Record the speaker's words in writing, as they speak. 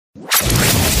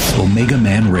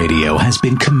Omegaman Radio has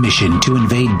been commissioned to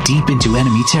invade deep into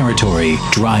enemy territory,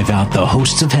 drive out the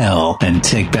hosts of hell, and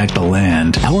take back the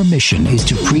land. Our mission is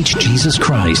to preach Jesus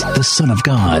Christ, the Son of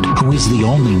God, who is the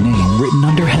only name written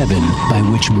under heaven by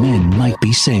which men might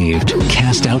be saved,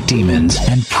 cast out demons,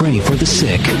 and pray for the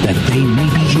sick that they may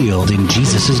be healed in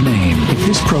Jesus' name. If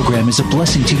this program is a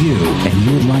blessing to you and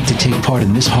you would like to take part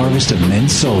in this harvest of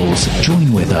men's souls,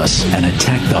 join with us and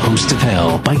attack the host of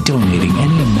hell by donating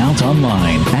any amount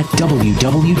online at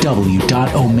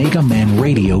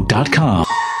www.omegamanradio.com.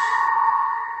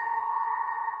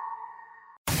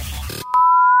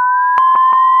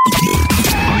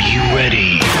 Are you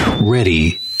ready?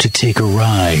 Ready to take a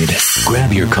ride?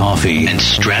 Grab your coffee and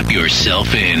strap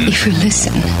yourself in. If you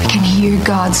listen, we can hear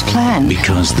God's plan.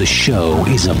 Because the show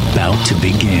is about to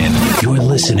begin. You're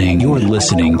listening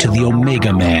to the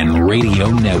Omegaman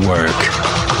Radio Network.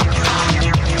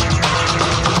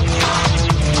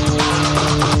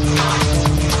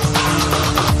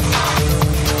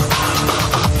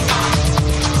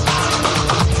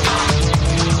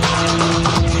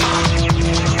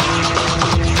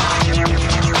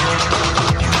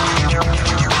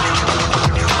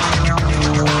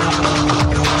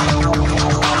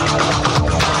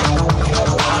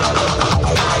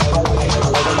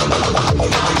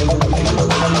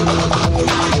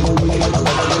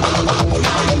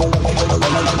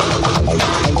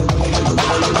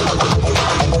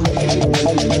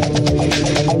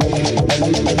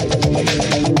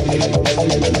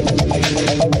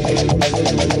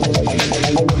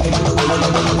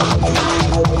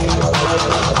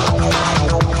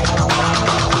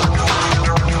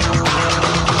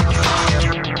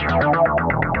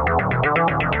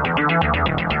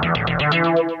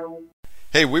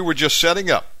 Hey, we were just setting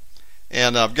up,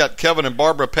 and I've got Kevin and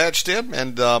Barbara patched in,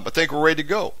 and I think we're ready to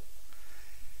go.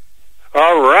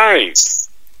 All right.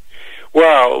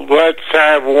 Well, let's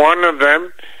have one of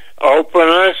them open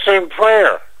us in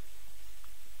prayer.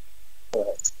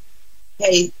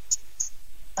 Hey,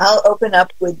 I'll open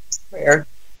up with prayer.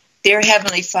 Dear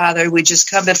Heavenly Father, we just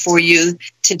come before you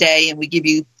today, and we give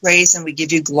you praise and we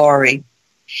give you glory.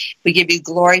 We give you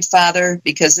glory, Father,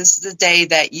 because this is the day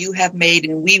that you have made,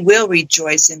 and we will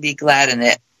rejoice and be glad in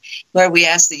it. Lord, we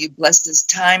ask that you bless this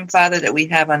time, Father, that we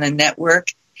have on the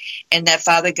network, and that,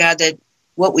 Father God, that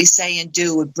what we say and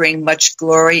do would bring much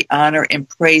glory, honor, and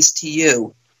praise to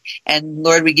you. And,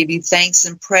 Lord, we give you thanks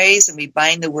and praise, and we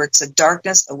bind the works of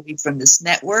darkness away from this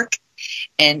network,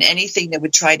 and anything that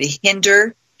would try to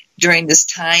hinder during this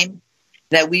time,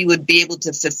 that we would be able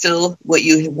to fulfill what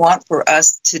you want for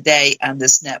us today on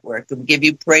this network. And we give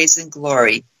you praise and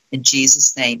glory in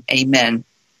Jesus' name. Amen.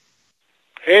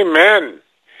 Amen.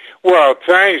 Well,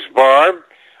 thanks, Barb.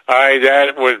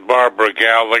 That was Barbara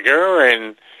Gallagher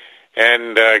and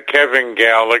Kevin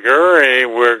Gallagher.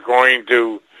 We're going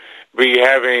to be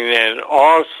having an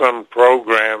awesome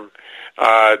program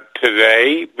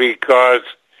today because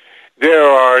there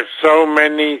are so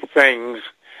many things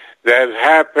that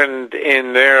happened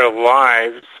in their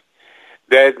lives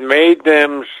that made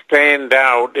them stand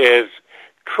out as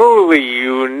truly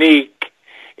unique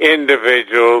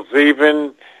individuals,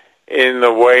 even in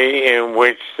the way in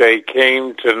which they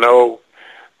came to know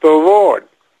the Lord.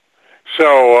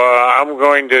 So I'm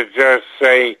going to just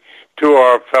say to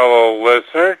our fellow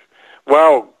listeners,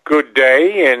 well, good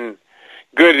day and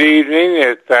good evening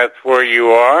if that's where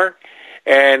you are.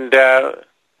 And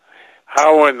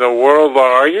how in the world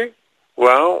are you?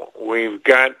 Well, we've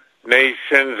got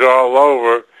nations all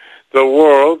over the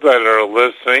world that are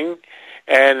listening,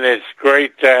 and it's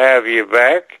great to have you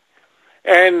back.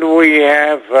 And we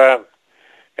have,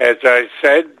 as I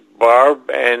said, Barb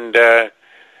and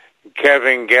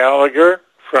Kevin Gallagher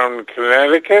from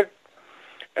Connecticut.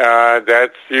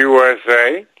 That's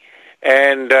USA.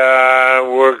 And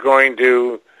we're going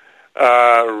to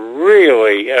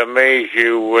really amaze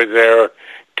you with their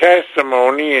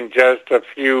testimony in just a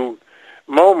few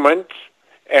moments,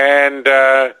 and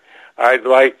I'd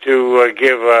like to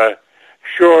give a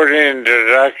short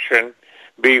introduction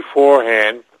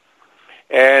beforehand.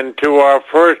 And to our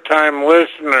first-time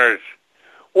listeners,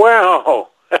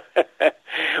 well,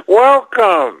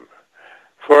 welcome.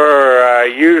 For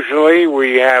usually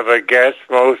we have a guest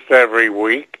most every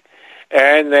week,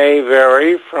 and they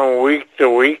vary from week to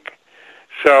week.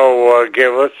 So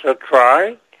give us a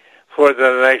try for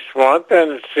the next month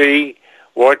and see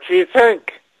what you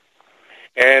think.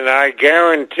 And I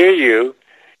guarantee you,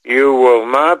 you will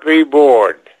not be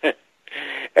bored.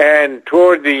 And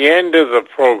toward the end of the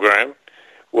program,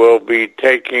 we'll be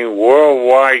taking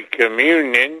worldwide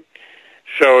communion,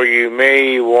 so you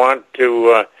may want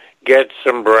to get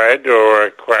some bread or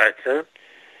a cracker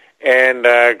and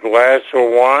a glass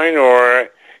of wine or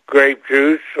grape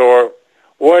juice or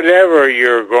whatever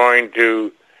you're going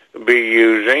to be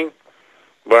using.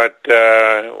 But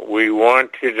we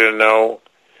want you to know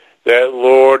that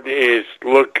Lord is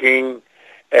looking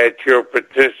at your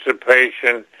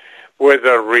participation with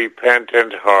a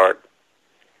repentant heart.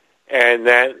 And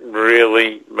that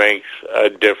really makes a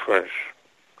difference.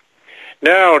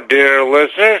 Now, dear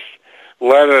listeners,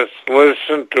 let us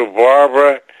listen to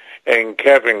Barbara and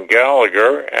Kevin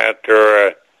Gallagher after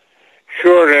a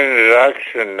short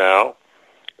introduction now.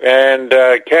 And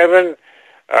Kevin,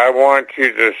 I want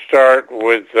you to start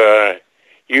with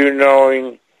you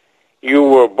knowing you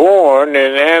were born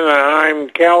in Anaheim,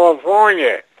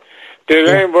 California. Did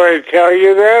anybody tell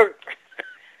you that?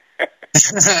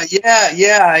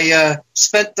 Yeah. I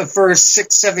spent the first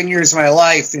 6-7 years of my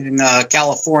life in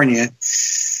California,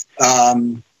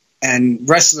 and the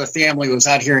rest of the family was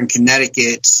out here in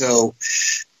Connecticut. So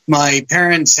my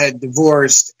parents had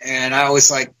divorced, and I was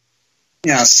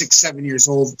 6-7 years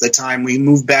old at the time. We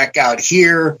moved back out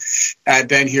here. I've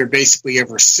been here basically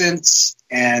ever since,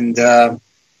 and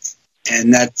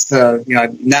that's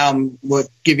now I'm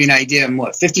give you an idea. I'm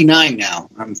 59 now.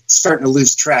 I'm starting to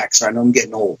lose track, so I know I'm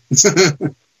getting old.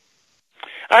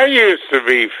 I used to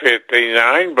be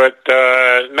 59, but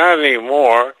not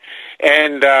anymore.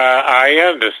 And I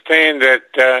understand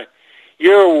that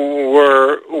you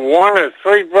were one of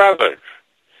 3 brothers.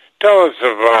 Tell us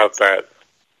about that.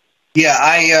 Yeah,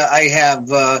 I have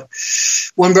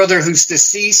one brother who's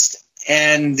deceased,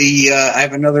 and I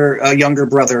have another younger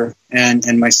brother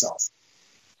and myself.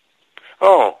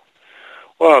 Oh,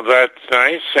 well, that's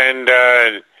nice. And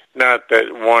not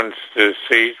that one's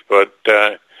deceased, but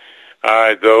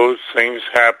those things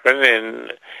happen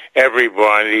in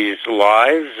everybody's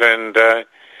lives. And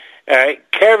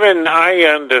Kevin, I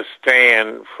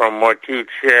understand from what you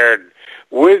shared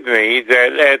with me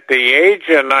that at the age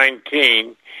of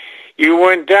 19, you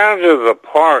went down to the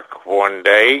park one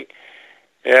day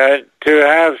to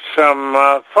have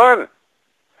some fun.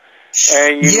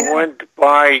 And you went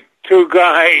by 2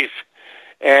 guys.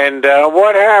 And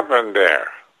what happened there?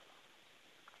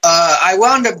 I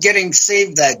wound up getting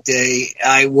saved that day.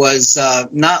 I was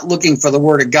not looking for the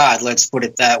Word of God, let's put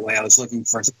it that way. I was looking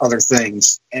for other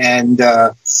things. And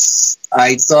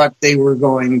I thought they were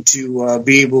going to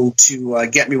be able to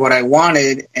get me what I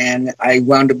wanted, and I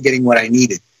wound up getting what I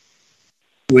needed,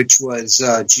 which was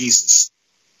Jesus.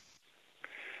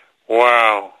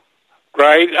 Wow.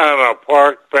 Right on a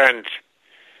park bench.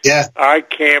 Yeah. I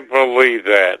can't believe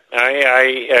that.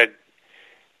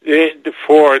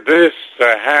 For this to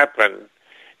happen,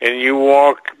 and you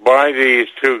walk by these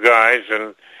 2 guys,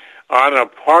 and on a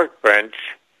park bench,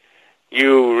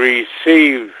 you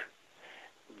receive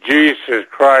Jesus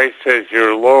Christ as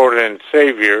your Lord and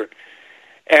Savior,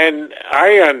 and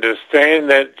I understand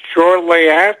that shortly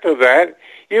after that,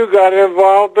 you got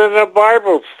involved in a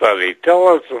Bible study. Tell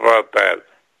us about that.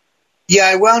 Yeah,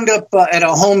 I wound up at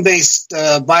a home-based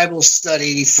Bible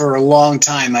study for a long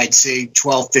time, I'd say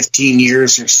 12, 15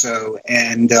 years or so,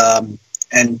 and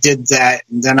did that.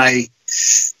 And then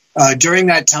during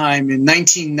that time, in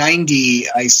 1990,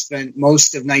 I spent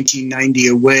most of 1990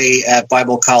 away at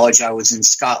Bible college. I was in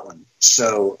Scotland.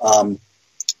 So I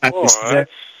was there.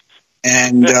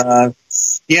 And, so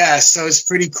it's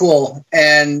pretty cool.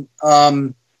 And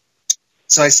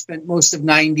so I spent most of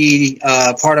 90,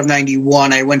 part of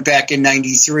 91. I went back in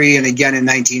 93 and again in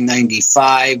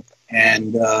 1995.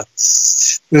 And it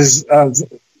was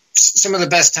some of the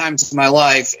best times of my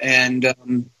life. And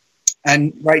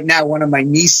right now, one of my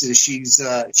nieces, she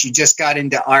just got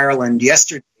into Ireland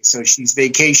yesterday. So she's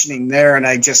vacationing there. And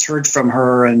I just heard from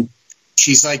her, and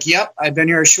she's like, yep, I've been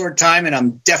here a short time and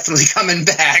I'm definitely coming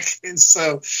back. And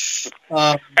so,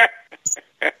 so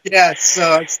it's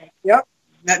like, yep.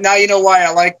 Now you know why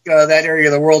I like that area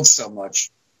of the world so much.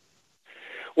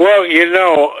 Well,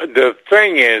 the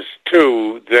thing is,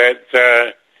 too,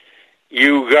 that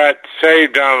you got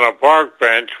saved on a park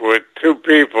bench with 2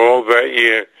 people that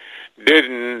you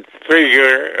didn't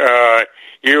figure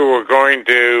you were going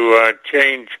to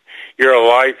change your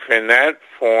life in that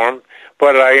form.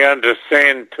 But I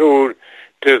understand 2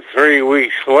 to 3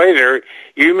 weeks later,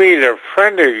 you meet a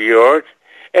friend of yours,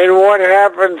 and what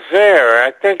happens there? I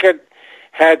think it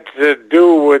had to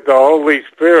do with the Holy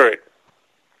Spirit.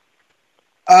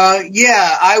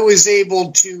 I was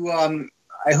able to.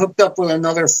 I hooked up with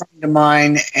another friend of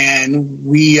mine, and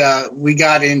we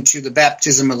got into the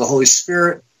baptism of the Holy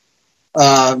Spirit.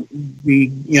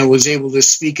 Was able to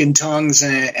speak in tongues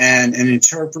and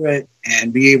interpret,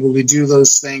 and be able to do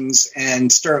those things, and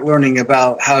start learning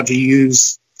about how to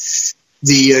use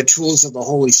the tools of the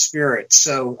Holy Spirit.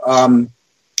 So,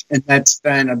 and that's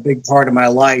been a big part of my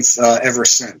life ever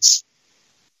since.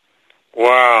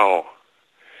 Wow.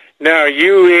 Now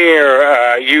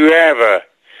you have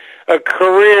a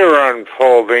career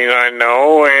unfolding, I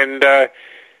know, and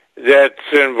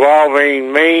that's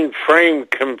involving mainframe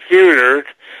computers,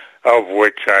 of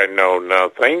which I know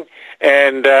nothing.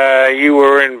 And you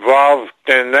were involved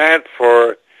in that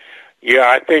for,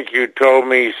 I think you told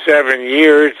me 7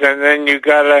 years, and then you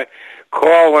got a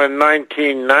call in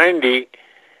 1990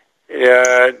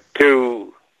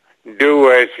 to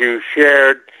do as you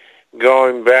shared,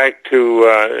 going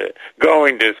to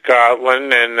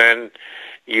Scotland, and then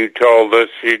you told us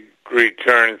you'd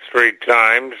returned 3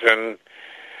 times,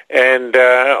 and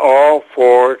all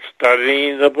for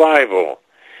studying the Bible.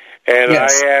 And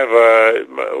yes. I have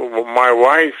my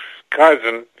wife's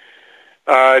cousin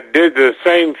did the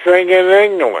same thing in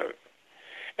England,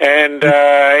 and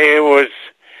it was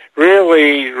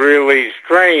really, really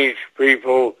strange.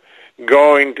 People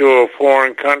going to a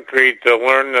foreign country to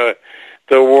learn the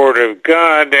Word of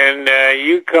God, and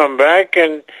you come back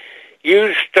and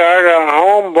you start a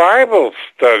home Bible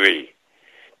study.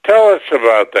 Tell us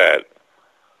about that.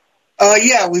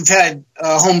 Yeah, we've had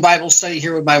a home Bible study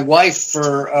here with my wife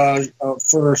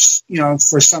for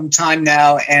some time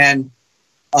now. And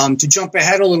to jump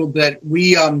ahead a little bit,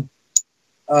 we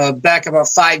back about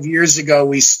 5 years ago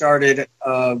we started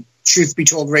Truth Be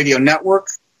Told Radio Network,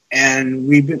 and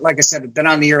we've been, like I said, been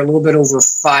on the air a little bit over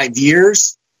 5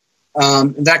 years.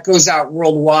 That goes out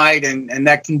worldwide, and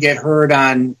that can get heard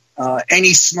on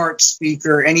any smart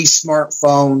speaker, any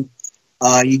smartphone.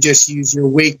 You just use your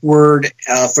wake word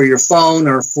for your phone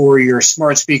or for your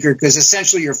smart speaker, because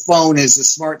essentially your phone is a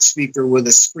smart speaker with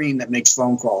a screen that makes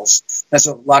phone calls. That's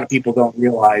what a lot of people don't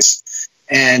realize.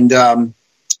 And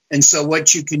so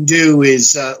what you can do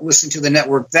is listen to the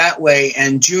network that way.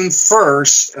 And June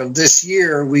 1st of this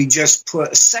year, we just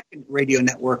put a second radio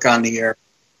network on the air,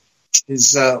 which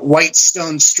is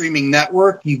Whitestone Streaming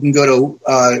Network. You can go to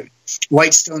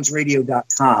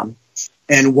whitestonesradio.com.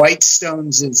 And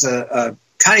Whitestones is a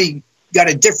kind of got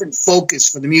a different focus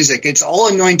for the music. It's all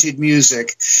anointed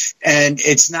music, and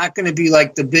it's not going to be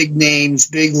like the big names,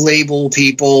 big label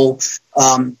people.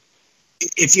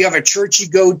 If you have a church you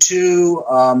go to,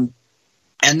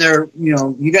 and they're,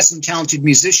 you got some talented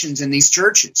musicians in these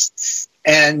churches,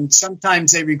 and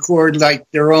sometimes they record like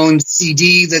their own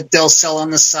CD that they'll sell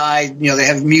on the side. They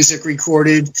have music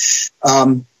recorded.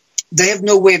 They have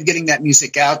no way of getting that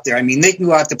music out there. I mean, they can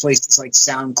go out to places like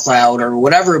SoundCloud or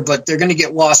whatever, but they're going to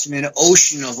get lost in an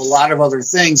ocean of a lot of other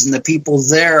things. And the people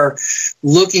there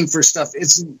looking for stuff,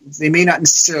 they may not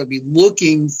necessarily be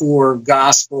looking for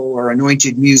gospel or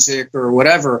anointed music or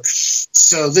whatever.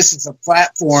 So this is a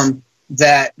platform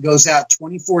that goes out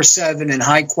 24/7 in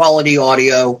high quality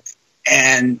audio,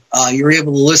 and you're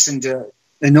able to listen to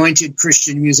anointed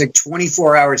Christian music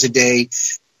 24 hours a day.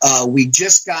 We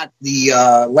just got the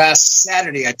last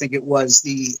Saturday, I think it was,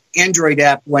 the Android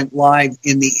app went live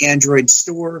in the Android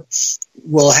store.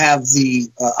 We'll have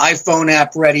the iPhone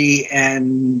app ready,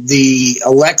 and the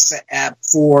Alexa app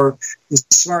for the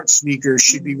smart speakers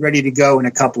should be ready to go in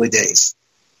a couple of days.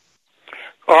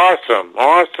 Awesome.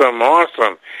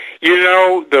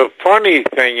 The funny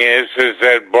thing is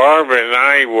that Barb and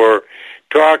I were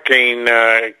talking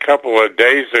a couple of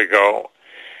days ago,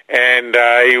 and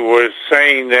I was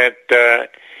saying that,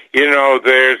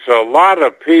 there's a lot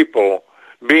of people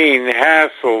being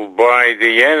hassled by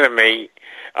the enemy,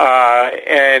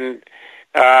 and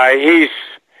he's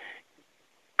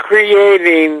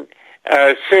creating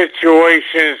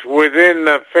situations within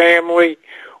the family,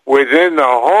 within the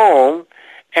home,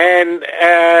 and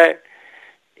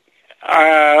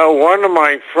one of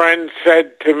my friends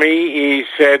said to me, he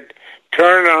said,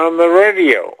 "Turn on the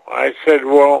radio." I said,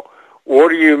 "Well, what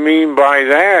do you mean by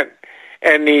that?"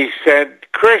 And he said,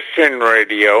 "Christian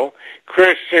radio,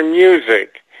 Christian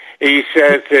music." He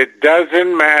says it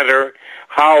doesn't matter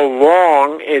how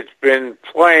long it's been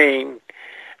playing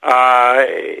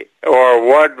or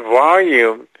what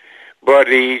volume, but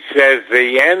he says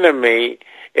the enemy,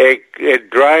 it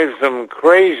drives them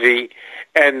crazy,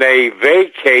 and they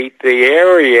vacate the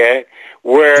area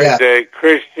where the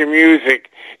Christian music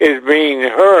is being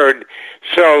heard.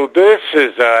 So this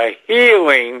is a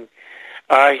healing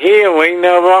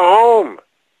of a home.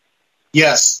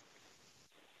 Yes.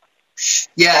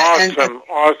 Yeah.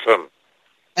 Awesome.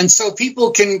 And so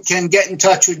people can get in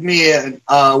touch with me at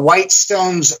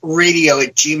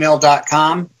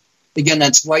whitestonesradio@gmail.com. Again,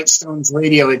 that's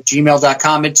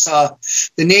whitestonesradio@gmail.com. It's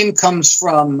the name comes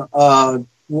from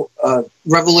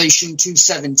Revelation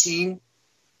 2:17,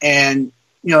 and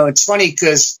it's funny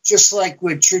because just like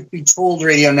with Truth Be Told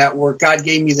Radio Network, God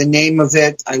gave me the name of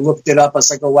it. I looked it up. I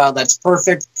was like, oh, wow, that's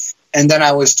perfect. And then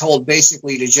I was told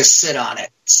basically to just sit on it.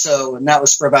 So, and that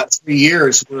was for about 3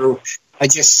 years where I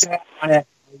just sat on it.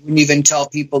 I wouldn't even tell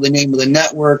people the name of the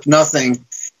network, nothing.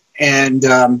 And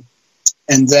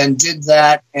then did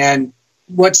that. And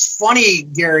what's funny,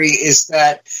 Gary, is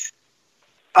that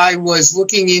I was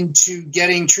looking into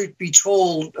getting Truth Be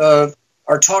Told,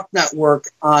 our talk network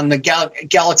on the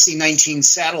Galaxy 19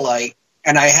 satellite,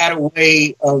 and I had a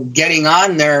way of getting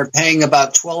on there paying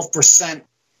about 12%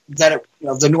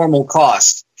 of the normal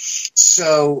cost.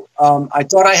 So I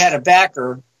thought I had a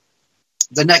backer.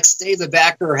 The next day, the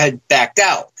backer had backed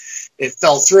out. It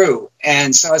fell through.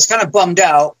 And so I was kind of bummed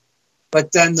out.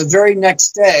 But then the very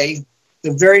next day,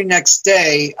 I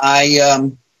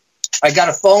got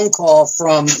a phone call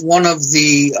from one of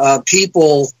the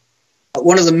people,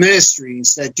 one of the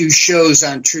ministries that do shows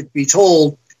on Truth Be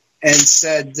Told, and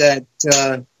said that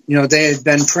they had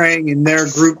been praying in their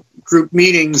group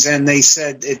meetings, and they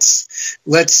said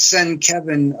let's send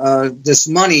Kevin this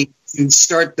money to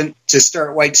start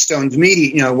Whitestone's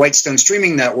media, Whitestone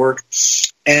Streaming Network.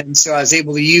 And so I was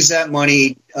able to use that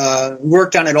money,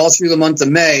 worked on it all through the month of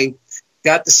May,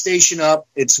 got the station up.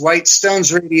 It's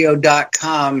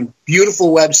whitestonesradio.com.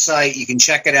 Beautiful website. You can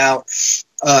check it out.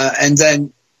 And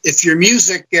then if your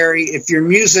music, Gary,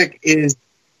 is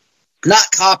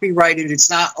not copyrighted, it's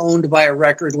not owned by a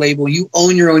record label, you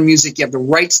own your own music, you have the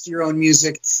rights to your own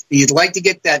music, and you'd like to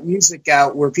get that music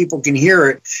out where people can hear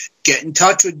it, get in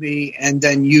touch with me, and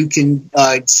then you can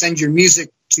send your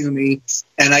music to me,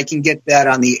 and I can get that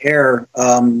on the air,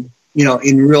 in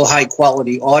real high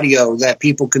quality audio that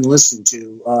people can listen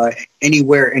to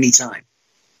anywhere, anytime.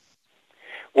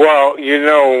 Well, you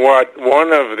know what?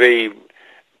 One of the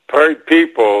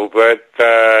people that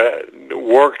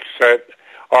works at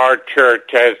our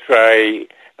church as a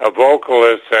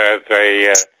vocalist, as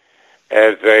a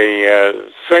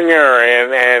singer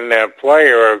and a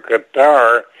player of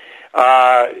guitar,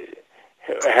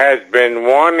 has been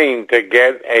wanting to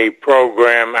get a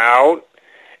program out,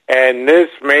 and this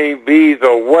may be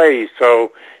the way.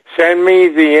 So send me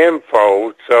the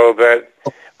info so that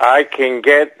I can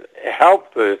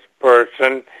help this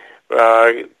person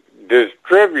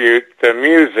distribute the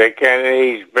music, and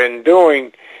he's been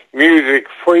doing music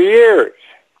for years.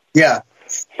 Yeah.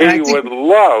 He would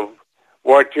love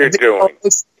what you're doing.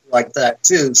 Like that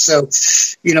too. So,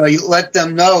 you let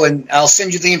them know, and I'll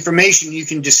send you the information. You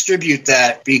can distribute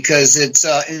that because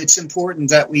it's important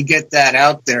that we get that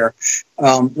out there.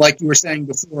 Like you were saying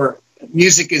before,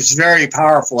 music is very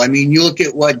powerful. I mean, you look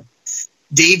at what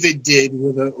David did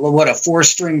with a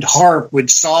 4-stringed harp with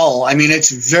Saul. I mean,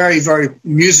 it's very, very,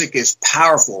 music is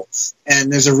powerful,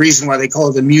 and there's a reason why they call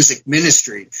it the music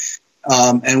ministry.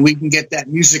 And we can get that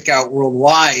music out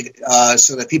worldwide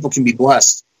so that people can be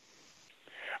blessed.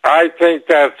 I think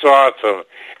that's awesome,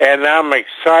 and I'm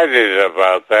excited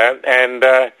about that. And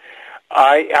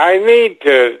I need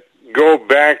to go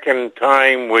back in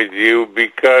time with you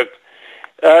because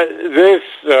this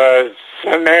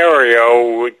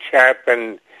scenario, which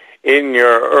happened in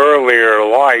your earlier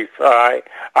life, I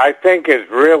think is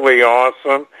really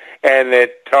awesome, and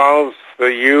it tells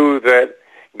you that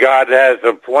God has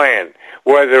a plan,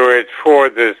 whether it's for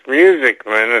this music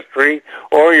ministry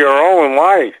or your own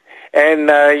life. And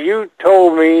you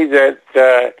told me that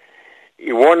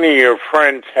one of your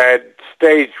friends had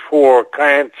stage 4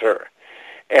 cancer,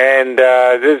 and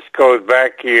this goes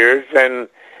back years, and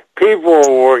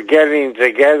people were getting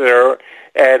together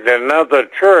at another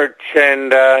church,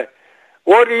 and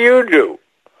what do you do?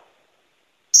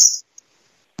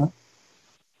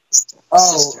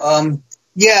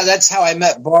 Yeah, that's how I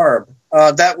met Barb.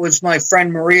 That was my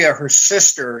friend Maria, her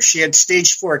sister. She had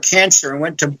stage 4 cancer and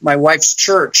went to my wife's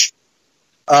church.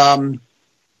 And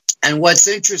what's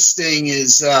interesting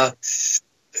is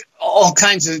all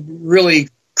kinds of really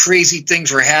crazy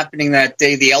things were happening that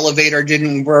day. The elevator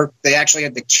didn't work. They actually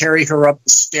had to carry her up the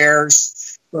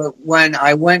stairs. But when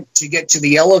I went to get to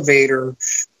the elevator,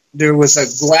 there was a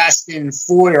glassed-in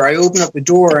foyer. I opened up the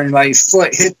door, and my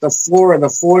foot hit the floor of the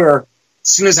foyer. As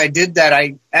soon as I did that,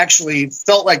 I actually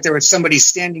felt like there was somebody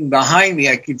standing behind me.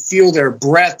 I could feel their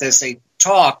breath as they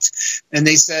talked, and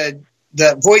they said,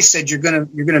 the voice said, "You're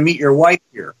gonna meet your wife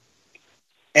here."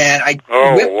 And I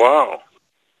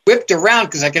whipped around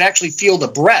because I could actually feel the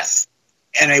breath,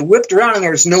 and I whipped around, and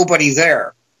there was nobody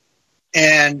there.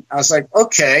 And I was like,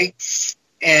 okay,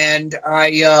 and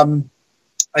I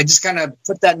just kind of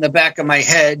put that in the back of my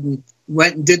head and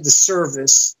went and did the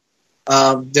service.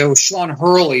 There was Sean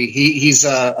Hurley. He's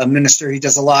a minister. He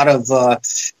does a lot of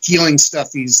healing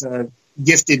stuff. He's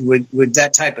gifted with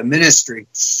that type of ministry.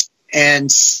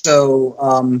 And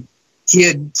so he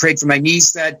had prayed for my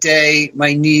knees that day.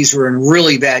 My knees were in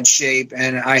really bad shape,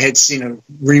 and I had seen a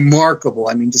remarkable,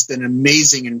 just an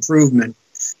amazing improvement.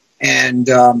 And,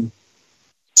 and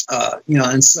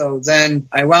so then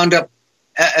I wound up,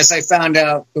 as I found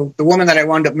out, the woman that I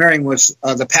wound up marrying was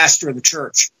the pastor of the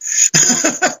church.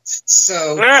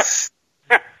 So,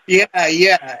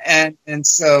 yeah. And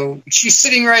so she's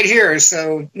sitting right here.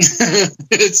 So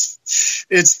it's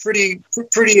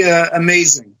pretty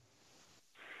amazing.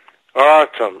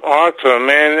 Awesome.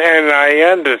 And I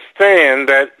understand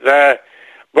that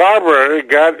Barbara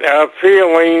got a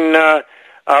feeling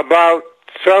about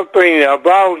something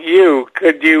about you.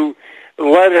 Could you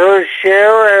let her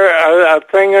share a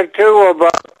thing or two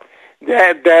about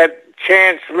that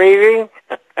chance meeting?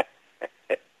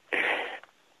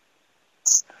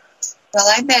 Well,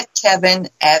 I met Kevin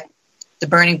at the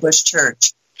Burning Bush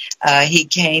Church. He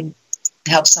came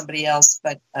to help somebody else,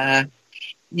 but,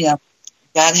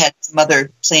 God had some other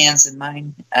plans in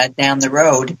mind down the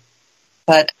road.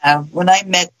 But when I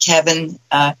met Kevin,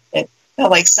 it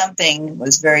felt like something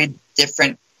was very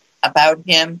different about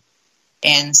him,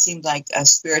 and seemed like a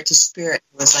spirit to spirit.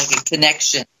 It was like a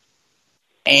connection.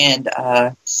 And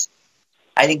I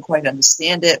didn't quite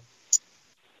understand it,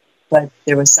 but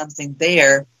there was something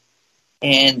there.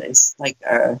 And it's like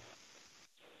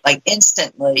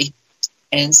instantly.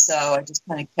 And so I just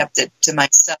kind of kept it to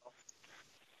myself.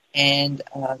 And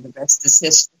the rest is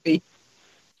history.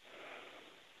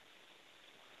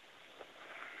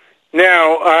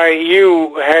 Now,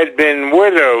 you had been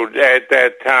widowed at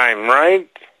that time, right?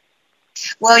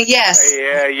 Well, yes.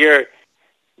 Yeah,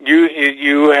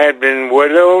 you had been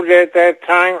widowed at that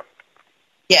time?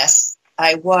 Yes,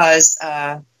 I was.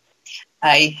 I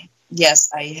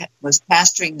was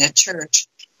pastoring the church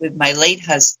with my late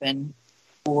husband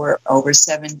for over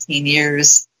 17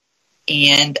 years,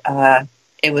 and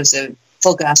it was a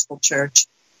full gospel church.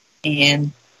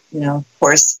 And, of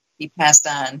course, he passed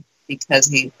on because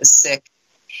he was sick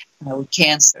with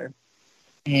cancer,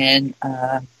 and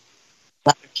a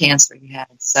lot of cancer he had.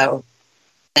 So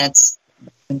that's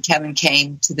when Kevin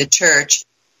came to the church.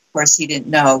 Of course, he didn't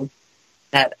know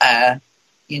that,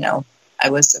 I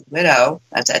was a widow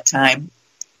at that time.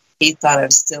 He thought I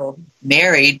was still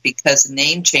married because the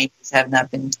name changes have not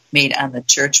been made on the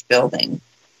church building.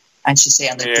 I should say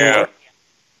on the door.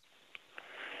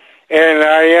 And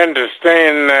I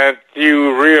understand that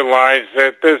you realized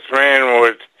that this man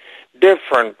was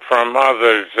different from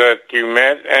others that you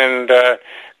met. And a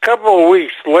couple of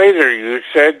weeks later, you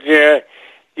said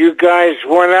you guys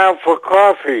went out for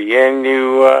coffee, and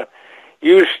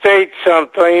you state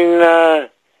something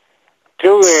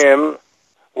to him.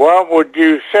 What would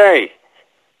you say?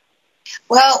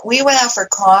 Well, we went out for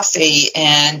coffee,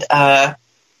 and,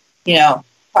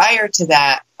 prior to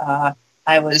that,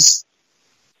 I was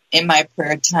in my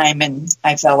prayer time, and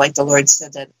I felt like the Lord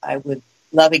said that I would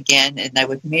love again and I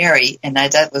would marry, and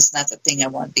that was not the thing I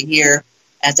wanted to hear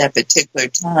at that particular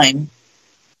time,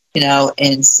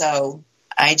 and so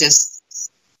I just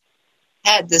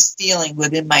had this feeling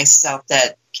within myself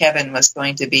that Kevin was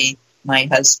going to be my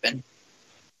husband.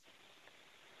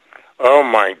 Oh,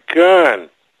 my God.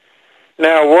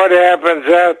 Now, what happens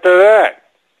after that?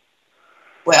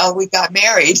 Well, we got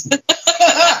married.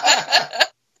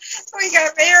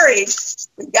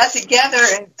 We got together,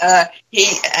 and he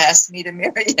asked me to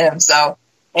marry him. So,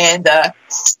 and, and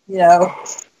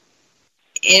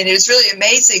it was really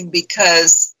amazing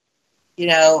because,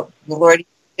 the Lord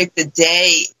picked the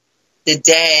day,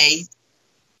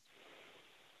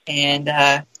 and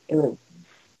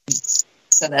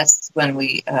so that's when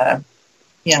we,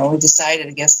 we decided,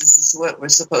 I guess this is what we're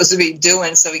supposed to be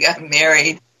doing, so we got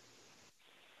married.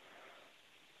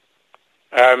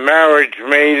 Marriage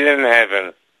made in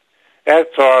heaven.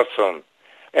 That's awesome.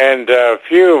 And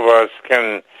few of us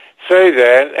can say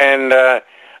that. And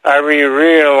I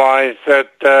realized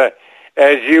that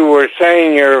as you were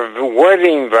saying your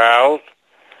wedding vows,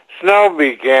 snow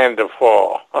began to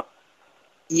fall.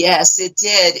 Yes, it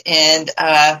did. And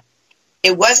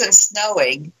it wasn't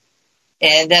snowing.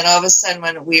 And then all of a sudden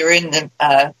when we were in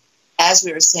the, as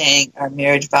we were saying our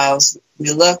marriage vows,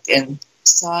 we looked and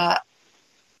saw,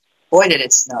 boy, did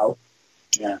it snow.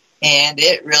 Yeah. And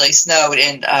it really snowed.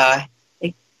 And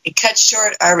it cut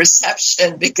short our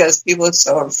reception because people were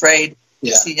so afraid.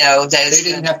 Yeah. That they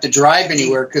didn't have to drive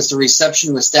anywhere because the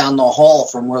reception was down the hall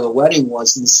from where the wedding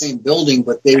was in the same building,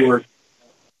 but they were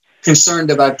concerned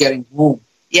about getting home.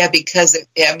 Yeah, because it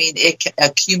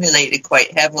accumulated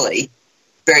quite heavily,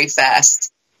 very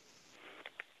fast.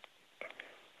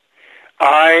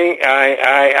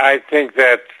 I think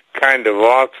that's kind of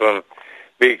awesome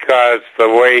because the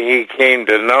way he came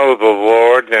to know the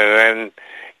Lord and then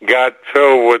got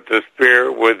filled with the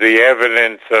Spirit with the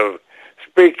evidence of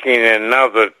speaking in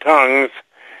other tongues,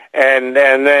 and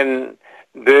then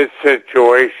this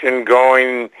situation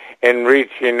going and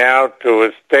reaching out to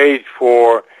a stage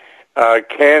 4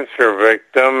 cancer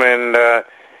victim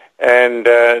and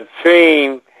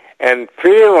seeing and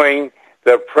feeling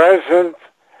the presence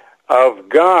of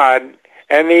God,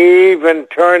 and he even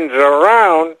turns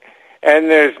around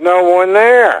and there's no one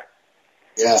there.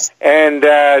 Yeah. And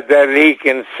that he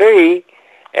can see,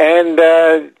 and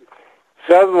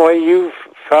suddenly you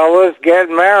fellas get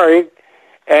married,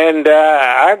 and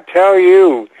I tell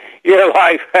you, your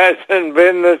life hasn't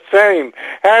been the same,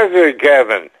 has it,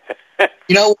 Kevin?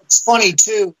 You know, what's funny,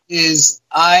 too, is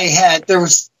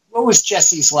what was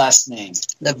Jesse's last name?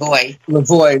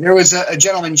 Lavoie. There was a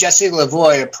gentleman, Jesse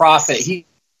Lavoie, a prophet.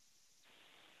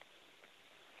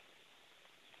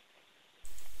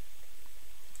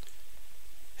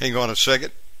 Hang on a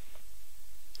second.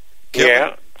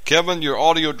 Yeah. Kevin, your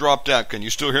audio dropped out. Can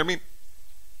you still hear me?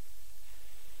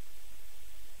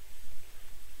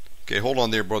 Okay, hold on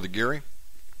there, Brother Gary.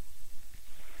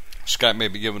 Skype may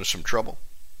be giving us some trouble.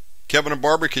 Kevin and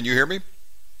Barbara, can you hear me?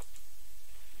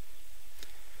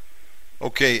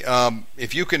 Okay,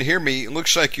 if you can hear me, it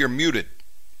looks like you're muted.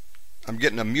 I'm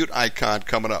getting a mute icon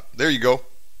coming up. There you go.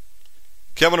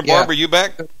 Kevin and Barbara, you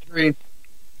back?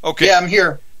 Okay. Yeah, I'm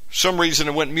here. Some reason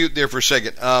it went mute there for a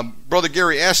second. Brother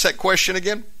Gary, ask that question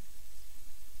again.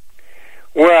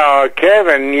 Well,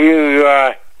 Kevin,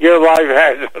 your life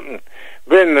hasn't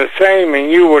been the same, and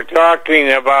you were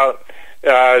talking about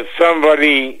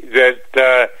somebody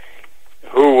that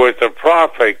who was a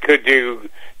prophet. Could you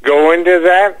go into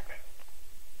that?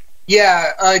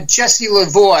 Yeah, Jesse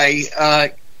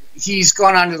Lavoie, he's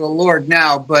gone on to the Lord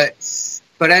now, but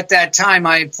at that time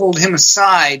I pulled him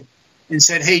aside and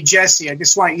said, "Hey, Jesse, I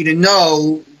just want you to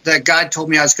know that God told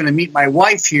me I was going to meet my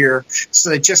wife here, so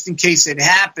that just in case it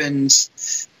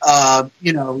happens, I'll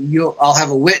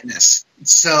have a witness."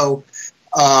 So,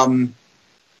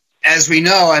 as we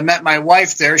know, I met my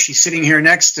wife there. She's sitting here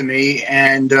next to me,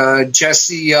 and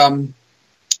Jesse,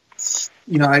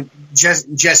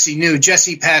 Jesse knew.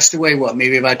 Jesse passed away,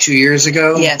 maybe about 2 years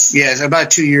ago? Yes. Yes, about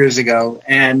 2 years ago.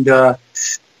 And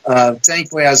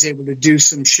thankfully, I was able to do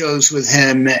some shows with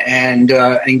him and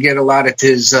get a lot of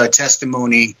his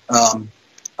testimony on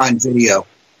video.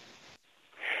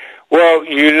 Well,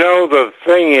 the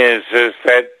thing is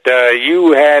that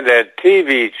you had a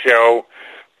TV show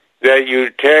that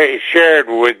you shared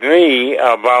with me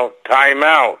about time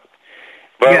out.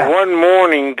 But one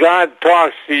morning, God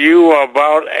talks to you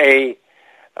about a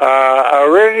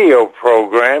radio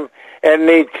program, and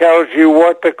he tells you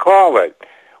what to call it.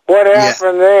 What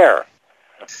happened there?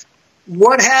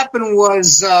 What happened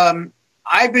was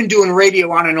I've been doing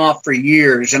radio on and off for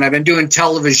years, and I've been doing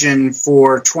television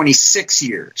for 26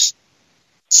 years.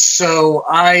 So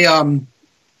I am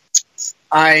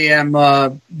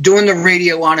doing the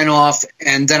radio on and off,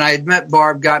 and then I had met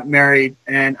Barb, got married,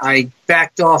 and I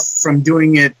backed off from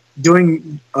doing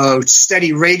a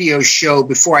steady radio show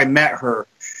before I met her,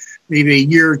 maybe a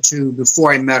year or two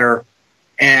before I met her.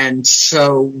 And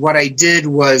so what I did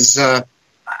was I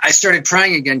started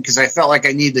praying again because I felt like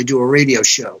I needed to do a radio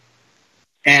show.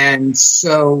 And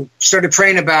so started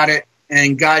praying about it,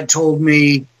 and God told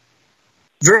me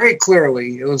very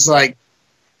clearly, it was like,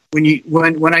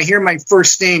 when I hear my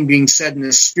first name being said in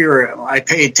the spirit, I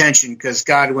pay attention because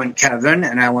God went, "Kevin,"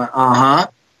 and I went, "Uh-huh."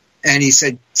 And he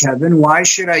said, "Kevin, why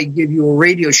should I give you a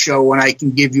radio show when I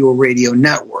can give you a radio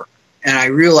network?" And I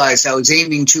realized I was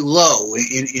aiming too low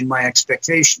in my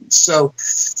expectations. So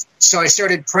I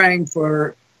started praying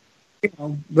for,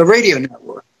 the radio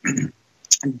network.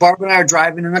 And Barbara and I are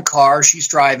driving in the car. She's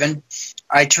driving.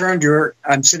 I turned to her.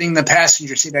 I'm sitting in the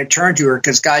passenger seat. I turned to her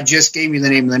because God just gave me the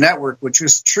name of the network, which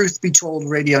was Truth Be Told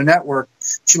Radio Network.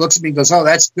 She looks at me and goes, "Oh,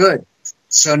 that's good."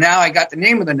 So now I got the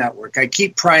name of the network. I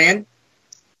keep praying,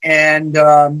 and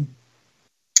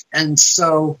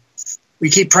so we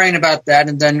keep praying about that.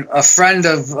 And then a friend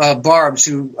of Barb's,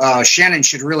 who Shannon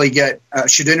should really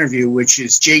should interview, which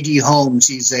is J.D. Holmes.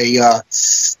 He's a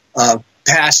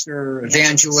pastor,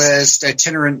 evangelist,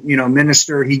 itinerant,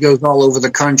 minister. He goes all over the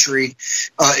country.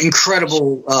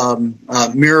 Incredible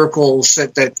miracles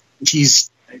that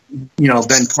he's,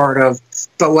 been part of.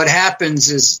 But what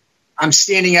happens is I'm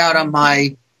standing out on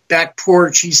my back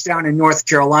porch. He's down in North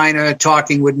Carolina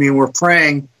talking with me, and we're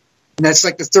praying. And that's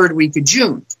like the third week of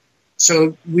June.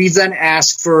 So we then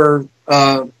ask for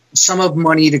sum of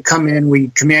money to come in. We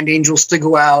command angels to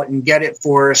go out and get it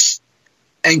for us.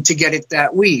 and to get it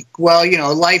that week. Well,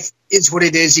 life is what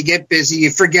it is. You get busy,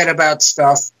 you forget about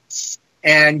stuff.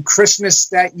 And Christmas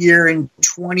that year in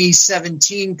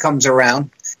 2017 comes around,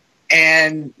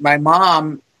 and my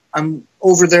mom, I'm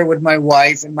over there with my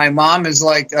wife, and my mom is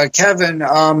like, Kevin,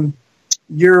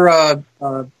 your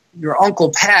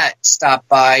Uncle Pat stopped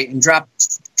by and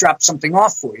dropped something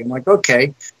off for you. I'm like,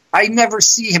 okay. I never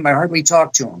see him. I hardly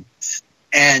talk to him.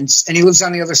 And he lives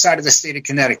on the other side of the state of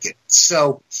Connecticut.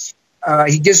 So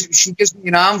she gives me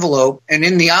an envelope, and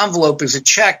in the envelope is a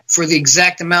check for the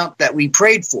exact amount that we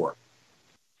prayed for.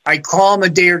 I call him a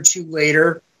day or two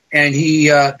later, and he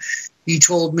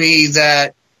told me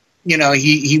that,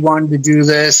 he wanted to do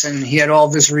this, and he had all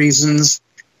of his reasons.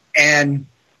 And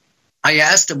I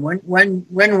asked him, when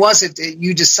was it that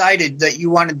you decided that you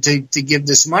wanted to give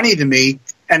this money to me?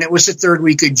 And it was the third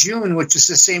week of June, which is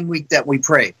the same week that we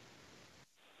prayed.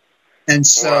 And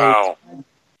so wow.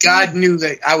 God knew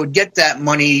that I would get that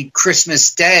money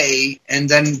Christmas Day. And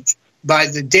then by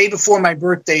the day before my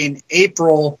birthday in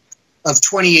April of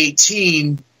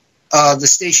 2018, the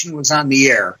station was on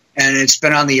the air. And it's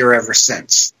been on the air ever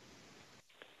since.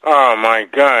 Oh, my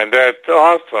God. That's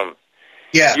awesome.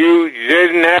 Yeah. You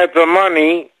didn't have the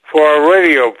money for a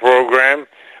radio program,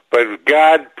 but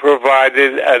God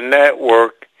provided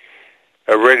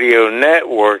a radio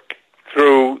network,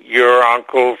 through your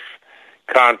uncle's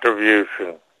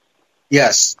contribution.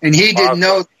 Yes, and he didn't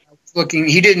know.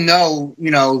 He didn't know,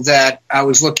 that I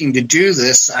was looking to do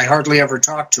this. I hardly ever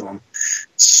talked to him,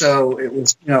 so it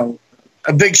was,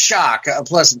 a big shock, a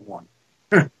pleasant one.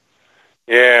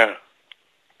 Yeah.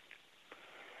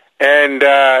 And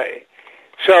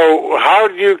so, how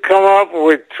did you come up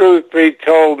with Truth Be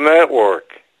Told Network?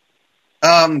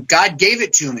 God gave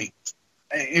it to me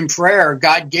in prayer.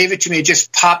 God gave it to me. It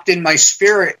just popped in my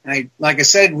spirit. And like I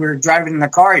said, we were driving in the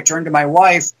car. I turned to my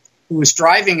wife, who was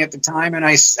driving at the time, and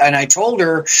I told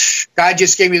her, God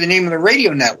just gave me the name of the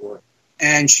radio network.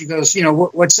 And she goes,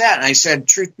 what's that? And I said,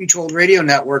 Truth Be Told Radio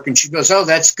Network. And she goes, oh,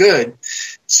 that's good.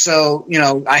 So,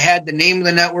 I had the name of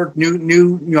the network,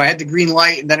 knew, I had the green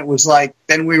light. And then it was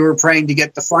then we were praying to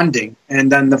get the funding.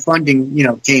 And then the funding,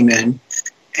 came in.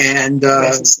 And,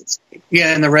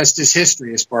 and the rest is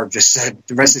history, as Barb just said.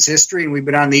 The rest is history. And we've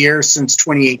been on the air since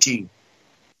 2018.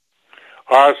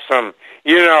 Awesome.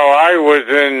 I was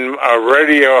in a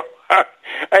radio,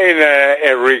 in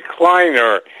a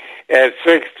recliner at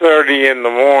 6:30 in the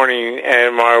morning,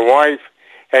 and my wife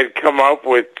had come up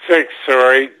with 6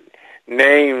 or 8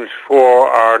 names for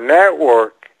our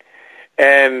network,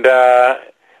 and the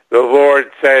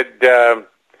Lord said,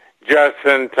 Just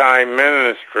in Time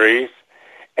Ministries,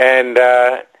 and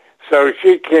so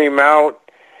she came out,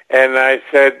 and I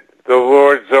said, the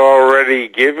Lord's already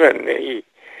given me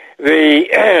the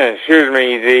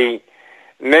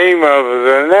name of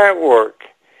the network.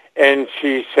 And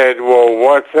she said, well,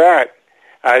 what's that?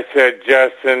 I said,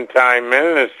 Just in Time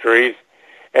Ministries.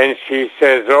 And she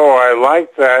says, oh, I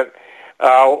like that.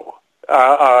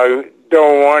 I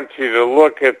don't want you to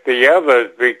look at the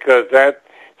others because that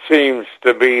seems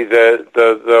to be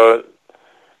the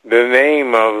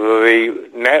name of the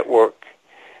network.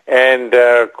 And,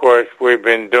 of course, we've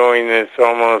been doing this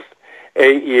almost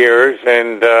 8 years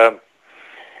and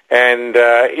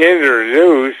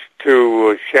introduced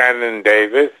to Shannon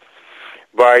Davis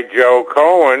by Joe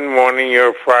Cohen, one of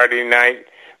your Friday night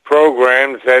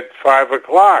programs at 5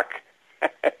 o'clock.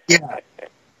 Yeah.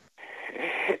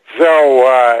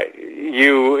 So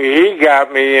he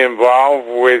got me involved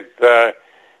with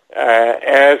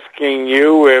asking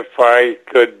you if I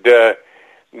could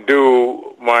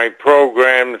do my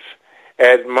programs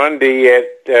at Monday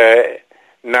at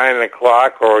 9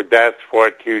 o'clock, or that's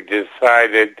what you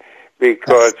decided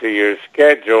because of your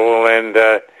schedule. And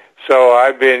so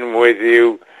I've been with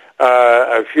you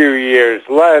a few years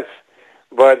less,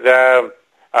 but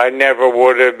I never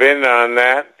would have been on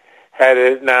that had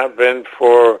it not been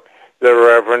for the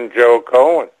Reverend Joe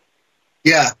Cohen.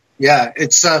 Yeah.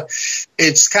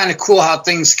 It's kind of cool how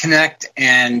things connect,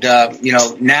 and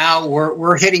now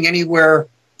we're hitting anywhere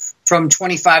from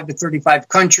 25 to 35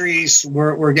 countries.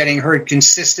 We're getting heard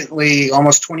consistently,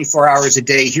 almost 24 hours a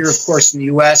day. Here, of course, in the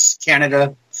U.S.,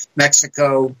 Canada,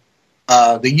 Mexico,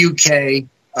 the UK,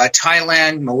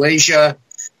 Thailand, Malaysia,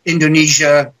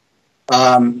 Indonesia,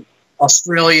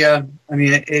 Australia. I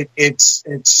mean, it's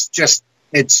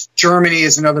Germany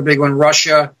is another big one.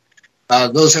 Russia.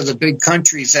 Those are the big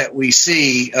countries that we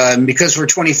see, because we're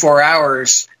 24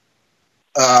 hours,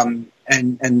 and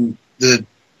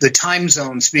the time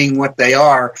zones being what they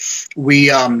are.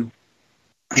 We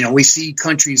see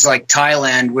countries like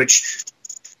Thailand, which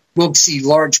we'll see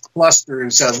large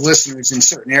clusters of listeners in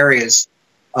certain areas.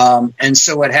 And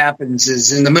so what happens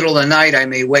is in the middle of the night, I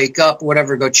may wake up,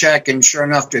 whatever, go check, and sure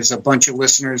enough, there's a bunch of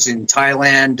listeners in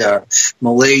Thailand,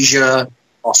 Malaysia,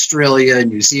 Australia,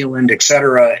 New Zealand,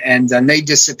 etc. And then they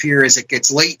disappear as it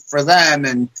gets late for them,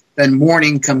 and then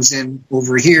morning comes in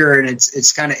over here, and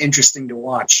it's kind of interesting to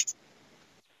watch.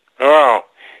 Oh,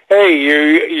 hey,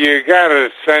 you got to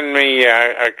send me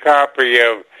a copy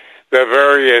of the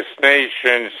various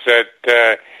nations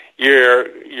that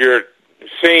you're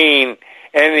seeing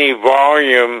any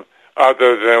volume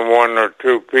other than one or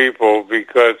two people,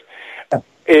 because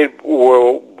it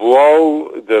will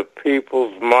blow the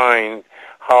people's mind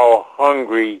how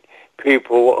hungry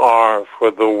people are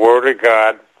for the Word of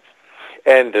God,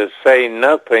 and to say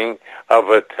nothing of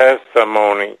a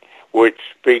testimony which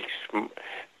speaks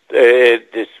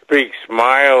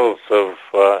miles of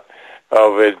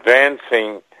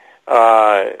advancing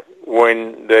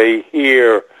when they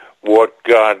hear what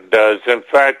God does. In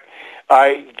fact,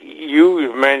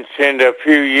 you mentioned a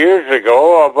few years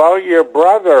ago about your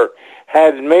brother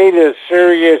had made a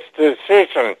serious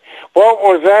decision. What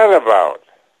was that about?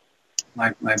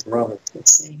 My brother.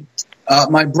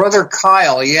 My brother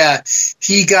Kyle, yeah,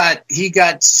 he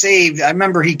got saved. I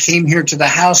remember he came here to the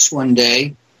house one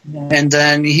day, and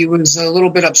then he was a little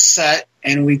bit upset,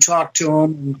 and we talked to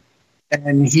him,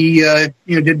 and he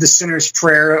did the sinner's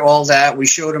prayer, all that. We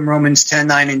showed him Romans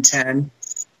 10:9 and 10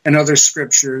 and other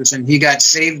scriptures, and he got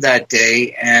saved that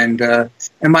day. And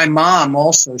my mom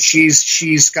also,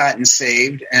 she's gotten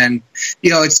saved, and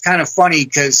it's kind of funny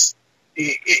because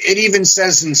it even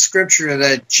says in Scripture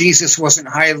that Jesus wasn't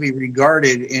highly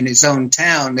regarded in his own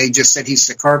town. They just said he's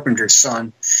the carpenter's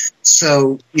son.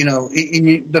 So,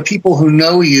 the people who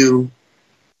know you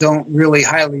don't really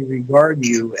highly regard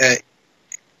you.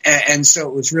 And so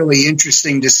it was really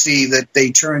interesting to see that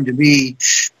they turned to me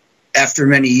after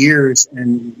many years,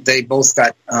 and they both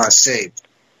got saved.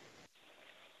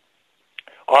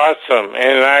 Awesome.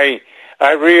 And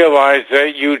I realized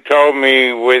that you told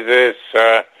me with this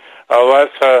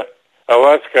Alexa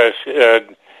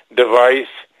device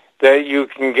that you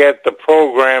can get the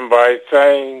program by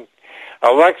saying,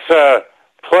 Alexa,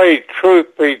 play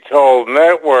Truth Be Told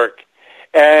Network,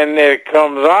 and it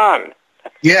comes on.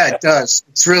 Yeah, it does.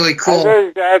 It's really cool.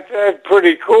 That's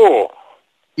pretty cool.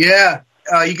 Yeah.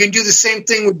 You can do the same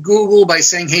thing with Google by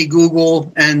saying, hey,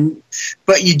 Google.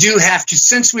 But you do have to,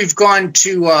 since we've gone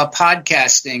to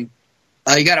podcasting,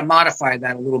 you got to modify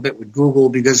that a little bit with Google,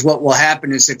 because what will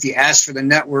happen is if you ask for the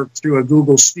network through a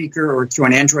Google speaker or through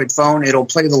an Android phone, it'll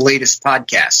play the latest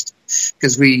podcast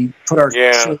because we put our...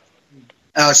 Yeah.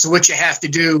 So what you have to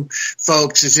do,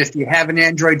 folks, is if you have an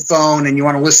Android phone and you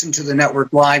want to listen to the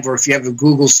network live, or if you have a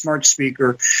Google smart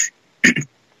speaker,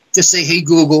 just say, hey,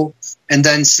 Google, and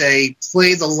then say,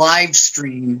 play the live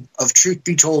stream of Truth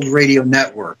Be Told Radio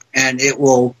Network, and it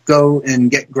will go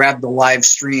and grab the live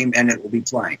stream, and it will be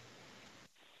playing.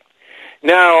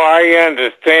 Now, I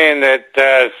understand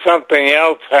that something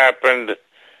else happened,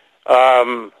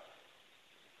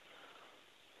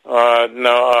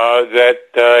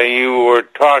 that you were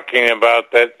talking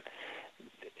about, that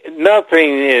nothing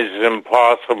is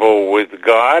impossible with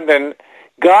God, and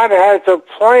God has a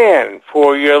plan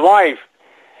for your life.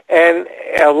 And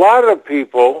a lot of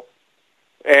people,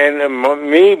 and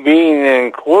me being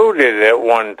included at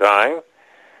one time,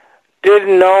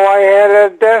 didn't know I had a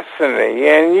destiny.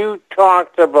 And you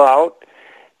talked about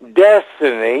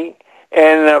destiny,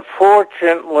 and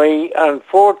unfortunately,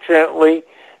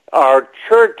 our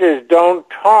churches don't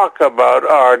talk about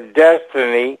our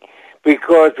destiny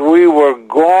because we were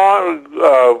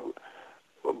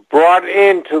brought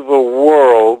into the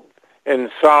world. In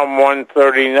Psalm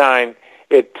 139,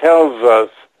 it tells us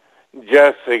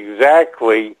just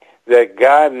exactly that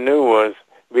God knew us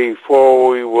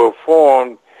before we were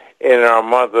formed in our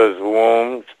mother's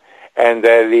wombs, and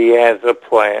that he has a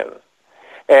plan.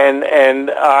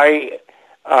 And I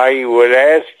would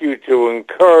ask you to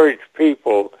encourage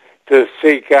people to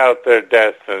seek out their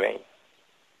destiny.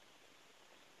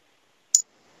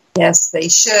 Yes, they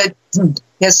should.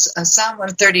 Yes, Psalm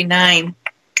 139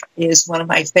 is one of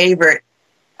my favorite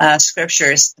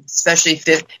scriptures, especially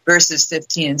verses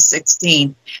 15 and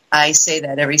 16. I say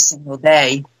that every single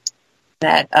day,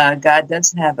 that God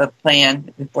does have a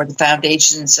plan. Before the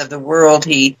foundations of the world,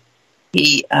 He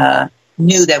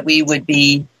knew that we would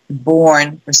be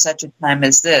born for such a time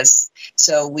as this.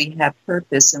 So we have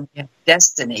purpose and we have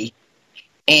destiny.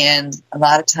 And a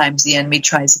lot of times the enemy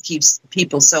tries to keep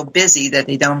people so busy that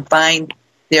they don't find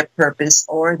their purpose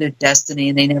or their destiny,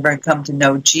 and they never come to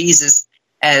know Jesus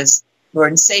as Lord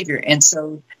and Savior. And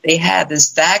so they have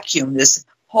this vacuum, this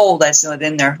hole that's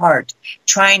within their heart,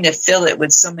 trying to fill it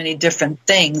with so many different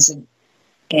things.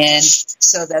 And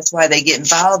so that's why they get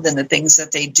involved in the things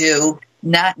that they do,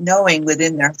 not knowing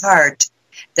within their heart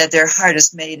that their heart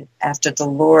is made after the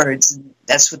Lord's. And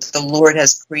that's what the Lord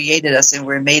has created us, and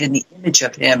we're made in the image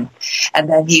of Him. And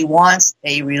that He wants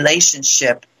a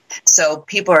relationship. So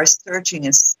people are searching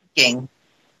and seeking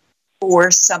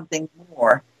for something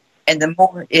more. And the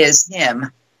more is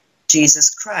Him, Jesus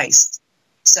Christ.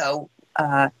 So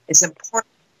it's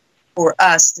important for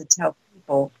us to tell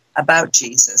people about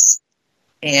Jesus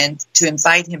and to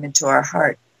invite Him into our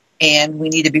heart. And we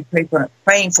need to be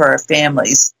praying for our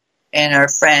families and our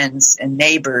friends and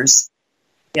neighbors,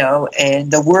 and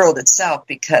the world itself,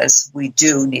 because we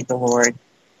do need the Lord.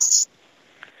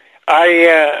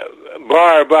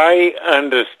 Barb, I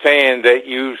understand that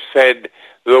you said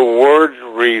the word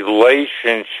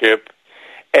relationship,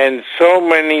 and so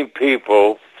many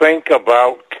people think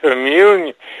about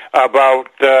communion, about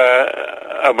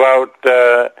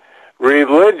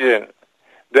religion.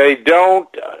 They don't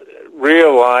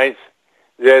realize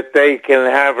that they can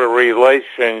have a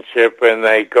relationship, and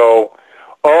they go,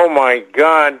 "Oh my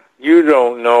God, you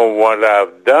don't know what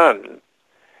I've done."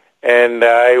 And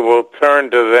I will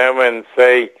turn to them and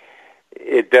say,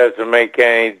 it doesn't make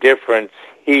any difference.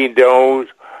 He knows,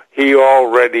 He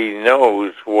already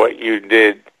knows what you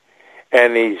did,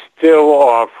 and He's still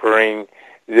offering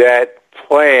that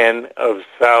plan of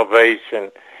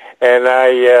salvation. And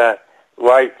I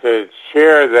like to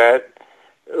share that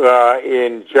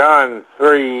in John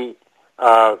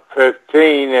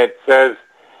 3:15, it says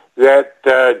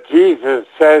that Jesus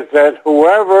says that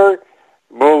whoever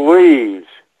believes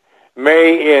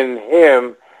may in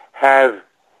Him have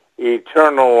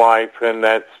eternal life, and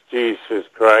that's Jesus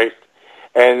Christ.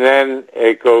 And then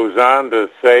it goes on to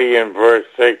say in verse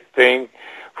 16,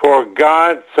 for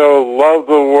God so loved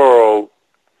the world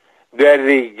that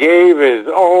He gave His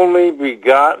only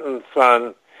begotten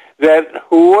Son, that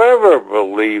whoever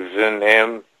believes in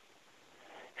Him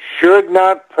should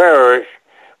not perish,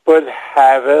 but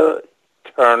have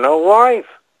eternal life.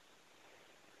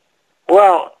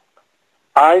 Well,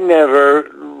 I never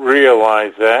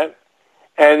realized that.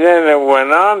 And then it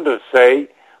went on to say,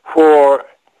 for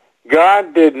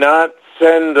God did not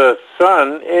send the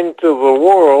Son into the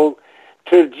world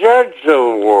to judge the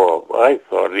world. I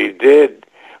thought He did.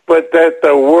 But that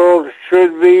the world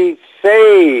should be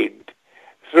saved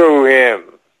through Him.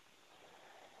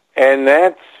 And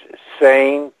that's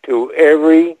saying to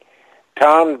every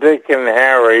Tom, Dick, and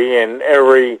Harry, and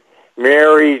every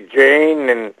Mary, Jane,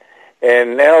 and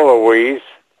Eloise,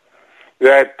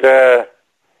 that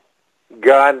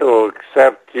God will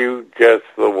accept you just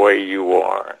the way you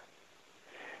are.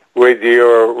 With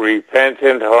your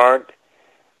repentant heart,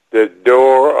 the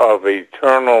door of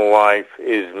eternal life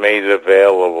is made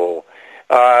available.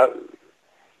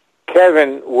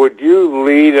 Kevin, would you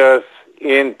lead us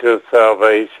into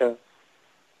salvation?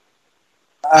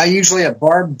 I usually have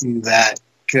Barb do that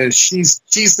because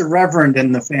she's the reverend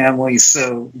in the family.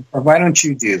 So why don't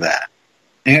you do that?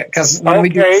 Because when we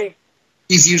do,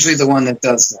 he's usually the one that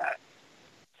does that.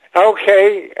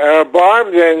 Okay,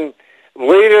 Barb, then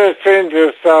lead us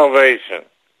into salvation.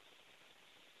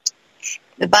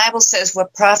 The Bible says,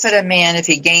 what profit a man if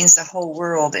he gains the whole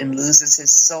world and loses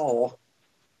his soul?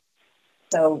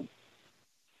 So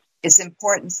it's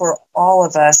important for all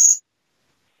of us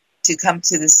to come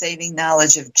to the saving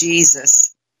knowledge of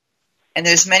Jesus. And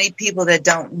there's many people that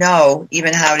don't know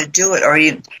even how to do it,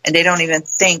 and they don't even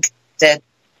think that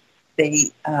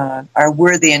they are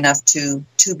worthy enough to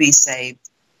be saved.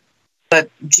 But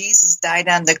Jesus died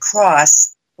on the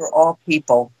cross for all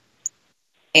people,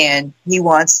 and He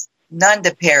wants none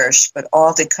to perish, but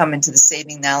all to come into the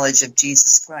saving knowledge of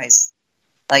Jesus Christ,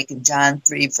 like in John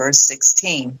 3, verse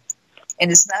 16.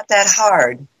 And it's not that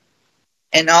hard.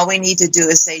 And all we need to do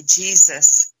is say,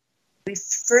 Jesus. We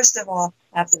first of all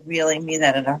have to really mean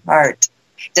that in our heart.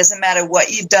 It doesn't matter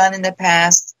what you've done in the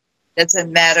past. It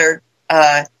doesn't matter,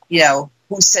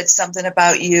 who said something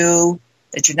about you,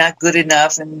 that you're not good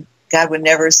enough and God would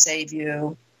never save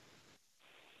you.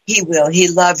 He will. He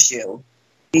loves you.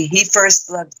 He first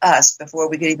loved us before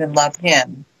we could even love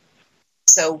Him.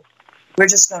 So we're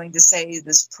just going to say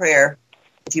this prayer.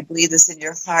 If you believe this in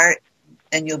your heart,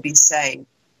 then you'll be saved.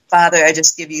 Father, I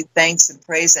just give you thanks and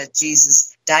praise that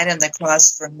Jesus died on the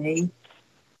cross for me.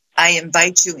 I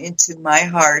invite you into my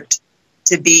heart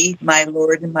to be my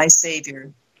Lord and my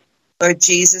Savior. Lord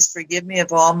Jesus, forgive me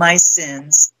of all my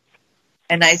sins.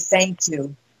 And I thank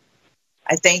you.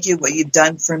 I thank you what you've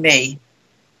done for me.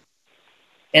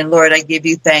 And Lord, I give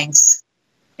you thanks.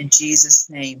 In Jesus'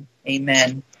 name,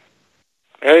 amen.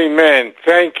 Amen.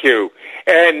 Thank you.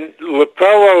 And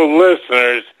fellow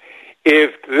listeners,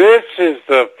 if this is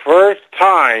the first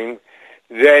time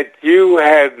that you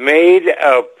have made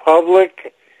a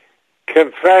public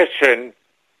confession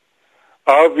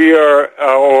of your,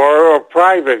 or a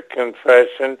private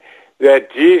confession,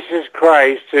 that Jesus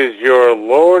Christ is your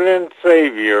Lord and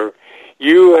Savior,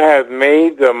 you have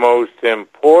made the most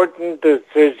important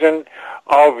decision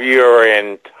of your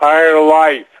entire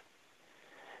life.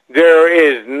 There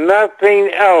is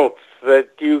nothing else that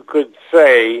you could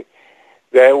say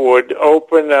that would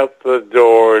open up the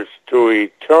doors to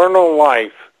eternal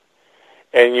life,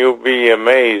 and you'll be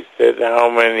amazed at how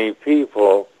many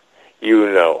people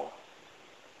you know.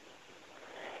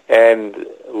 And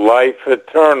life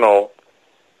eternal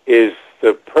is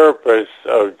the purpose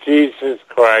of Jesus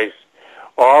Christ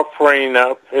offering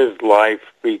up his life,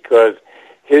 because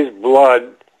his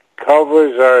blood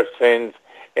covers our sins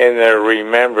and they're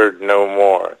remembered no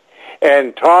more.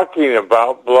 And talking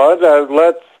about blood,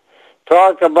 let's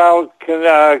talk about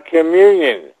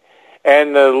communion.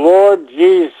 And the Lord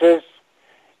Jesus,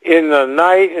 in the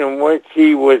night in which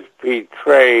he was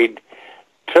betrayed,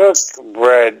 took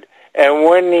bread, and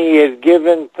when he had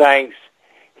given thanks,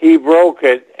 he broke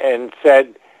it and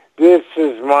said, "This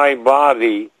is my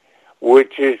body,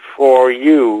 which is for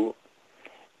you.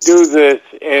 Do this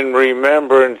in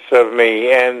remembrance of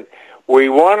me." And we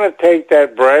want to take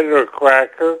that bread or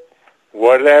cracker,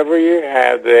 whatever you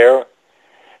have there,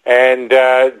 and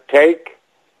take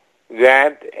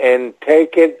that and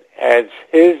take it as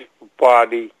his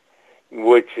body,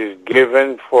 which is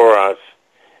given for us.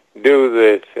 Do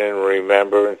this in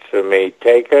remembrance of me.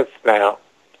 Take us now.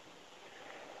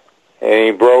 And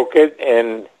he broke it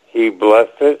and he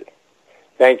blessed it.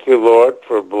 Thank you, Lord,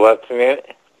 for blessing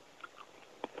it.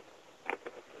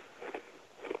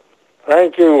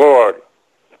 Thank you, Lord.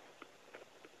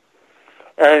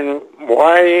 And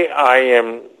while I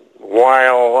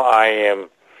am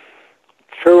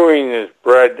chewing this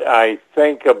bread, I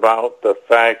think about the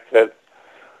fact that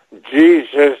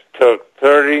Jesus took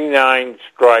 39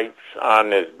 stripes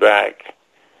on his back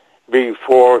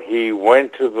before he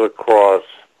went to the cross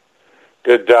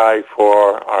to die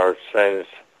for our sins.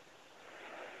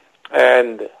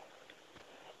 And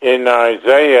in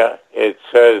Isaiah it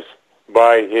says,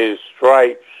 "By his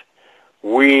stripes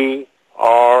we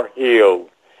are healed."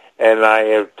 And I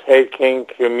have taken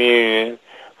communion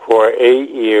for 8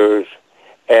 years,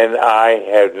 and I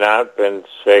have not been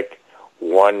sick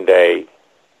one day.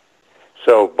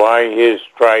 So by his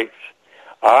stripes,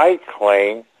 I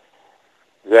claim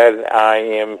that I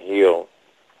am healed.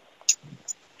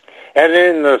 And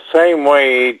in the same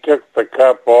way, he took the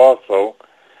cup also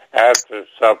after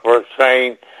supper,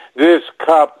 saying, "This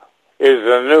cup is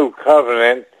a new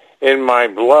covenant in my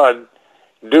blood.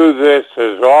 Do this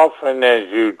as often as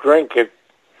you drink it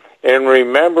in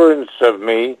remembrance of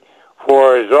me.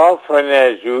 For as often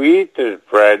as you eat this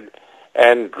bread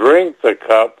and drink the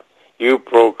cup, you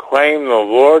proclaim the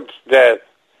Lord's death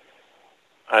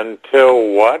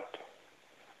until what?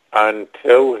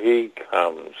 Until he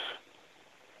comes."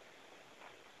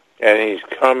 And he's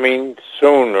coming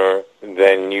sooner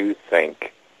than you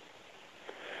think.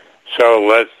 So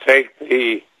let's take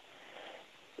the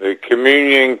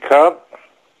communion cup.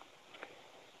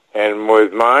 And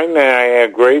with mine, I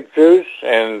have grape juice,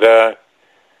 and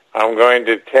I'm going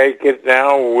to take it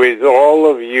now with all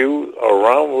of you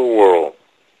around the world.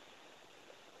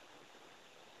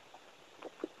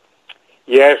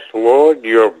 Yes, Lord,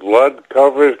 your blood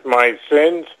covers my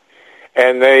sins,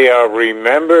 and they are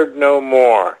remembered no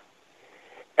more.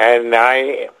 And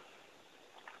I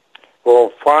will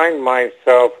find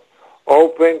myself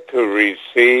open to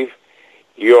receive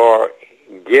your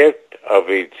gift of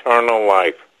eternal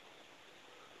life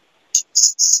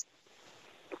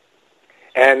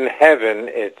and heaven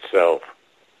itself.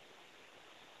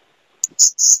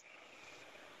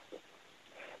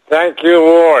 Thank you,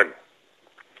 Lord.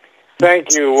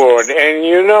 Thank you, Lord. And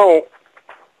you know,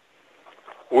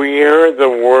 we hear the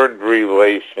word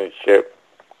relationship,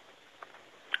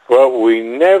 but we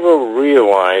never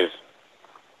realize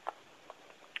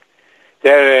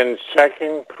that in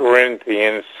 2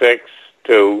 Corinthians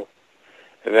 6:2,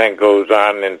 and then goes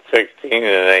on in 16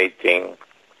 and 18,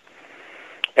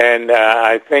 and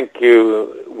I think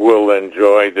you will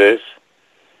enjoy this.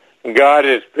 God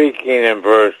is speaking in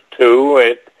verse 2,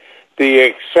 "At the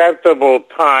acceptable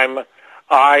time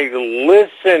I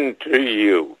listened to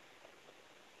you."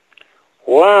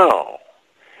 Wow.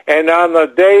 "And on the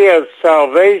day of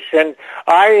salvation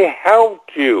I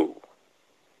helped you.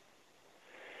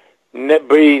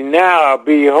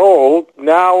 Behold,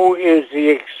 now is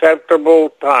the acceptable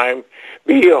time.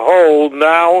 Behold,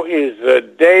 now is the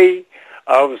day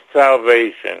of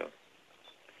salvation."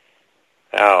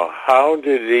 Now, how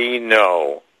did he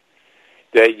know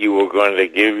that you were going to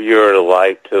give your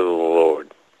life to the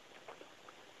Lord?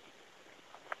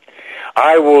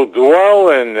 I will dwell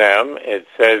in them, it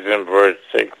says in verse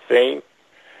 16.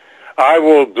 I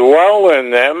will dwell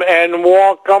in them and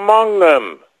walk among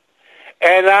them.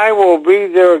 And I will be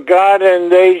their God,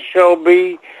 and they shall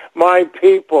be my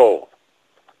people.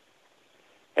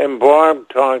 And Barb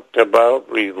talked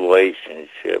about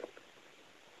relationship.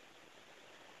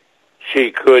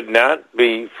 She could not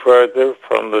be further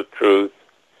from the truth,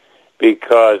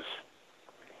 because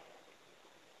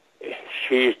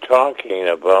she's talking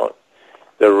about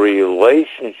the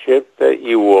relationship that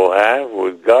you will have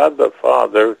with God the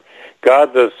Father,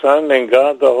 God the Son, and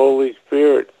God the Holy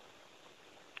Spirit.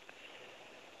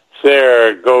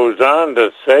 Sarah goes on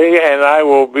to say, and I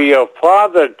will be a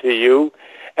father to you,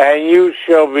 and you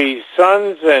shall be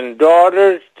sons and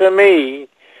daughters to me,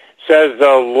 says the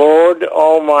Lord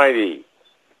Almighty.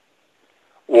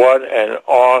 What an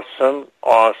awesome,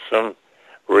 awesome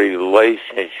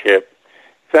relationship.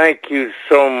 Thank you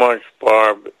so much,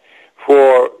 Barb,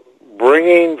 for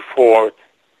bringing forth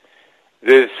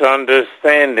this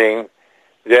understanding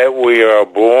that we are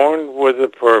born with a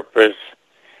purpose,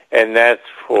 and that's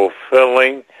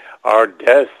fulfilling our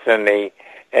destiny,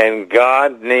 and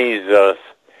God needs us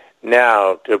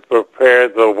now to prepare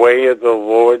the way of the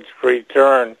Lord's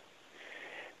return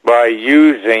by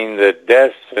using the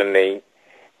destiny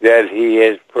that he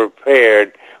has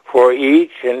prepared for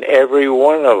each and every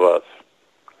one of us.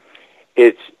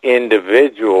 It's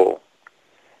individual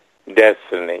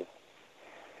destiny.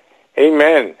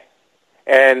 Amen.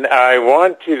 And I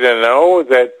want you to know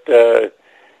that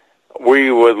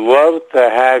we would love to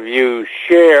have you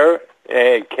share,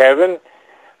 Kevin.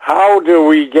 How do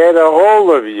we get a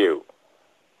hold of you?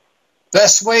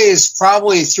 Best way is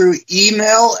probably through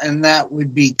email, and that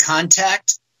would be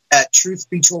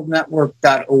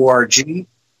contact@truthbetoldnetwork.org.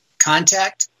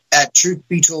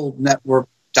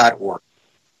 Contact@truthbetoldnetwork.org.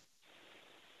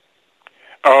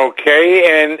 Okay,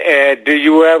 and do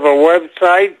you have a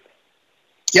website?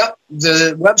 Yep,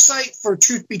 the website for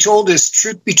Truth Be Told is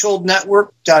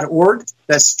truthbetoldnetwork.org.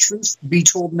 That's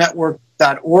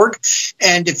truthbetoldnetwork.org.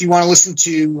 And if you want to listen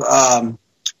to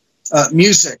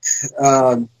music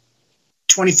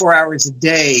 24 hours a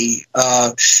day,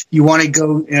 you want to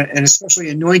go, and especially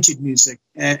anointed music.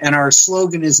 And our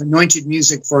slogan is anointed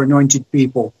music for anointed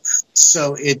people.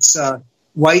 So it's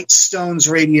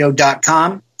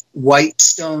whitestonesradio.com.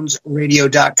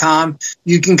 whitestonesradio.com.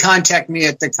 You can contact me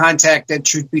at the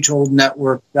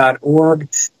contact@truthbetoldnetwork.org.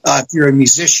 If you're a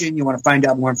musician, you want to find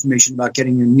out more information about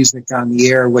getting your music on the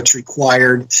air, what's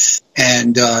required,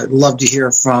 and love to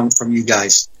hear from you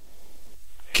guys.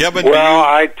 Kevin, well,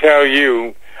 I tell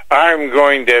you, I'm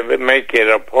going to make it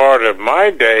a part of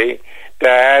my day to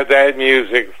have that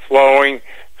music flowing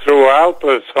throughout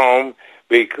this home,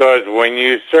 because when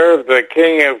you serve the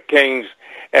King of Kings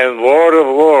and Lord of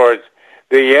Lords,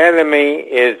 the enemy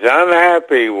is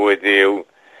unhappy with you,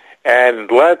 and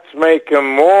let's make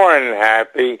him more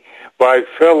unhappy by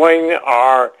filling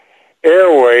our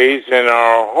airways in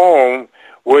our home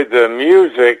with the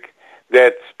music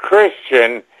that's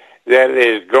Christian, that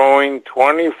is going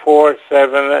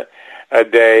 24/7 a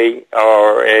day,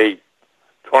 or a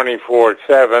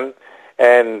 24/7,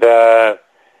 and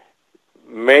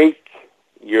make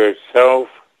yourself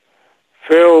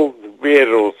filled.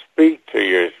 It'll speak to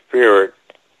your spirit.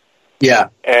 Yeah.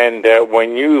 And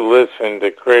when you listen to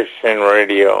Christian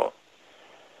radio,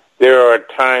 there are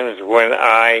times when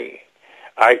I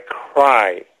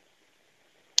cry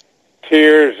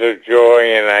tears of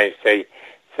joy, and I say,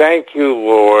 thank you,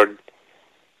 Lord,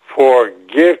 for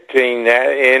gifting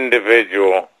that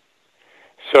individual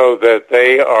so that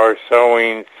they are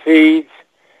sowing seeds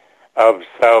of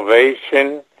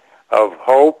salvation, of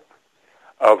hope,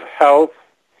 of health,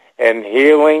 and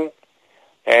healing.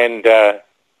 And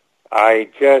I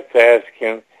just ask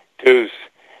him to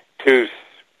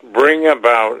bring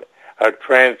about a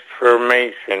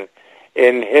transformation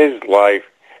in his life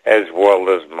as well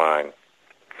as mine.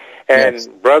 And yes.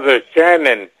 Brother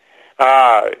Shannon,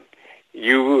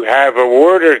 you have a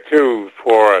word or two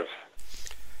for us.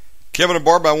 Kevin and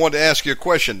Barb, I wanted to ask you a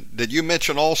question. Did you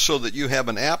mention also that you have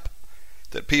an app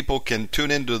that people can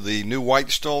tune into the new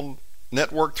Whitestone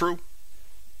network through?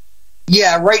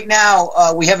 Yeah, right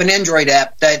now we have an Android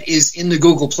app that is in the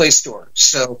Google Play Store.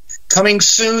 So coming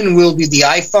soon will be the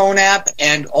iPhone app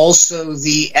and also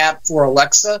the app for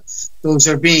Alexa. Those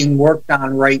are being worked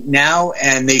on right now,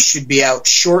 and they should be out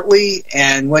shortly.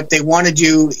 And what they want to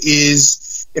do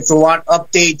is, if they want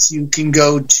updates, you can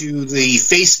go to the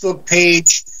Facebook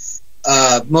page.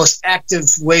 Most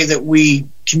active way that we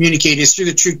communicate is through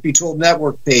the Truth Be Told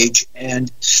Network page,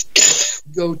 and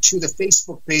go to the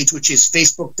Facebook page, which is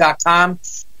facebook.com/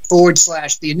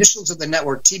 the initials of the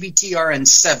network,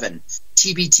 TBTRN7,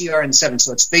 TBTRN7.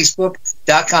 So it's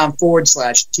facebook.com/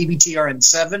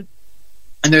 TBTRN7.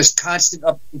 And there's constant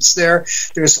updates there.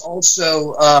 There's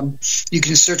also, you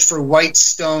can search for White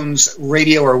Stones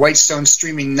Radio or White Stones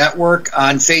Streaming Network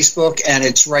on Facebook, and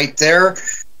it's right there.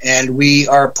 And we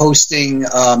are posting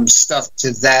stuff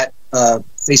to that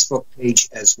Facebook page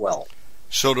as well.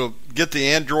 So to get the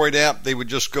Android app, they would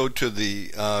just go to the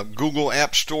Google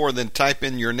App Store and then type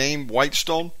in your name,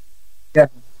 Whitestone?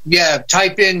 Yeah,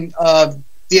 type in...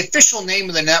 the official name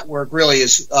of the network really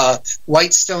is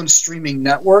Whitestone Streaming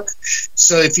Network.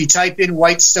 So if you type in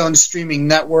Whitestone Streaming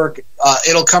Network,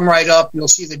 it'll come right up. You'll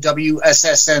see the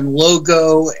WSSN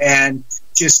logo and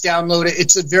just download it.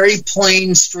 It's a very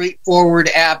plain, straightforward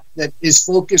app that is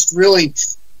focused really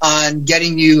on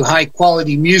getting you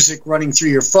high-quality music running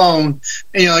through your phone.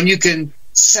 And you can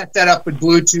set that up with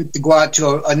Bluetooth to go out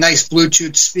to a nice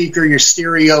Bluetooth speaker, your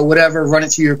stereo, whatever, run it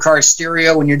through your car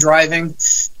stereo when you're driving,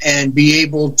 and be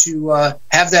able to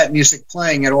have that music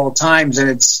playing at all times. And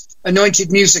it's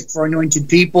anointed music for anointed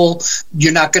people.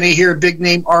 You're not going to hear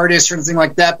big-name artists or anything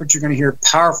like that, but you're going to hear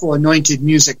powerful anointed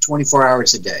music 24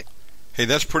 hours a day. Hey,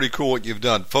 that's pretty cool what you've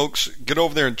done. Folks, get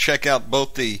over there and check out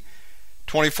both the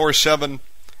 24/7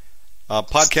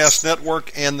 podcast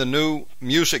network and the new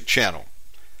music channel.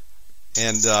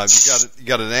 And you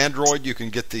got an Android, you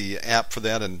can get the app for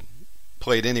that and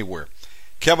play it anywhere.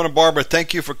 Kevin and Barbara,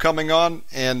 thank you for coming on,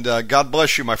 and God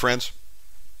bless you, my friends.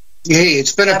 Hey,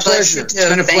 it's been a pleasure. It's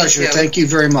been a pleasure. Thank you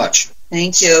very much.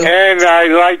 Thank you. And I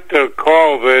like to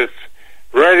call this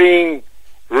readying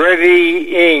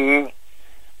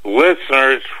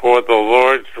listeners for the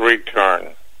Lord's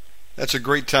return. That's a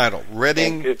great title,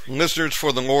 Readying Listeners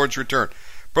for the Lord's Return.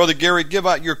 Brother Gary, give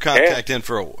out your contact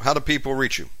info. How do people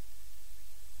reach you?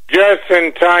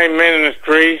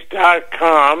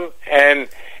 JustInTimeMinistries.com, and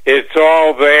it's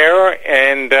all there.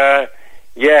 And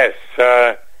yes,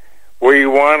 we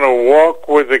want to walk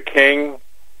with the King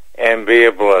and be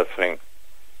a blessing.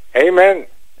 Amen.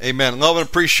 Amen. Love and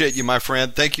appreciate you, my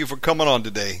friend. Thank you for coming on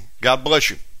today. God bless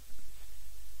you.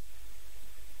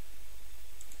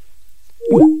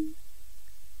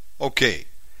 Okay,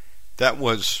 that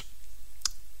was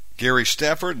Gary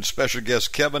Stafford and special guests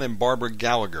Kevin and Barbara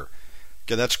Gallagher.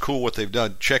 Okay, that's cool what they've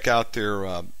done. Check out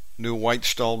their new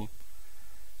Whitestone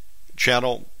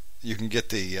channel. You can get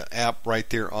the app right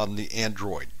there on the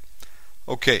Android.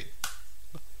 Okay,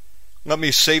 let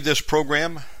me save this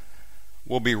program.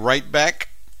 We'll be right back,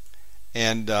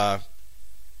 and we'll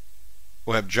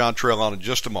have John Trail on in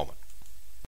just a moment.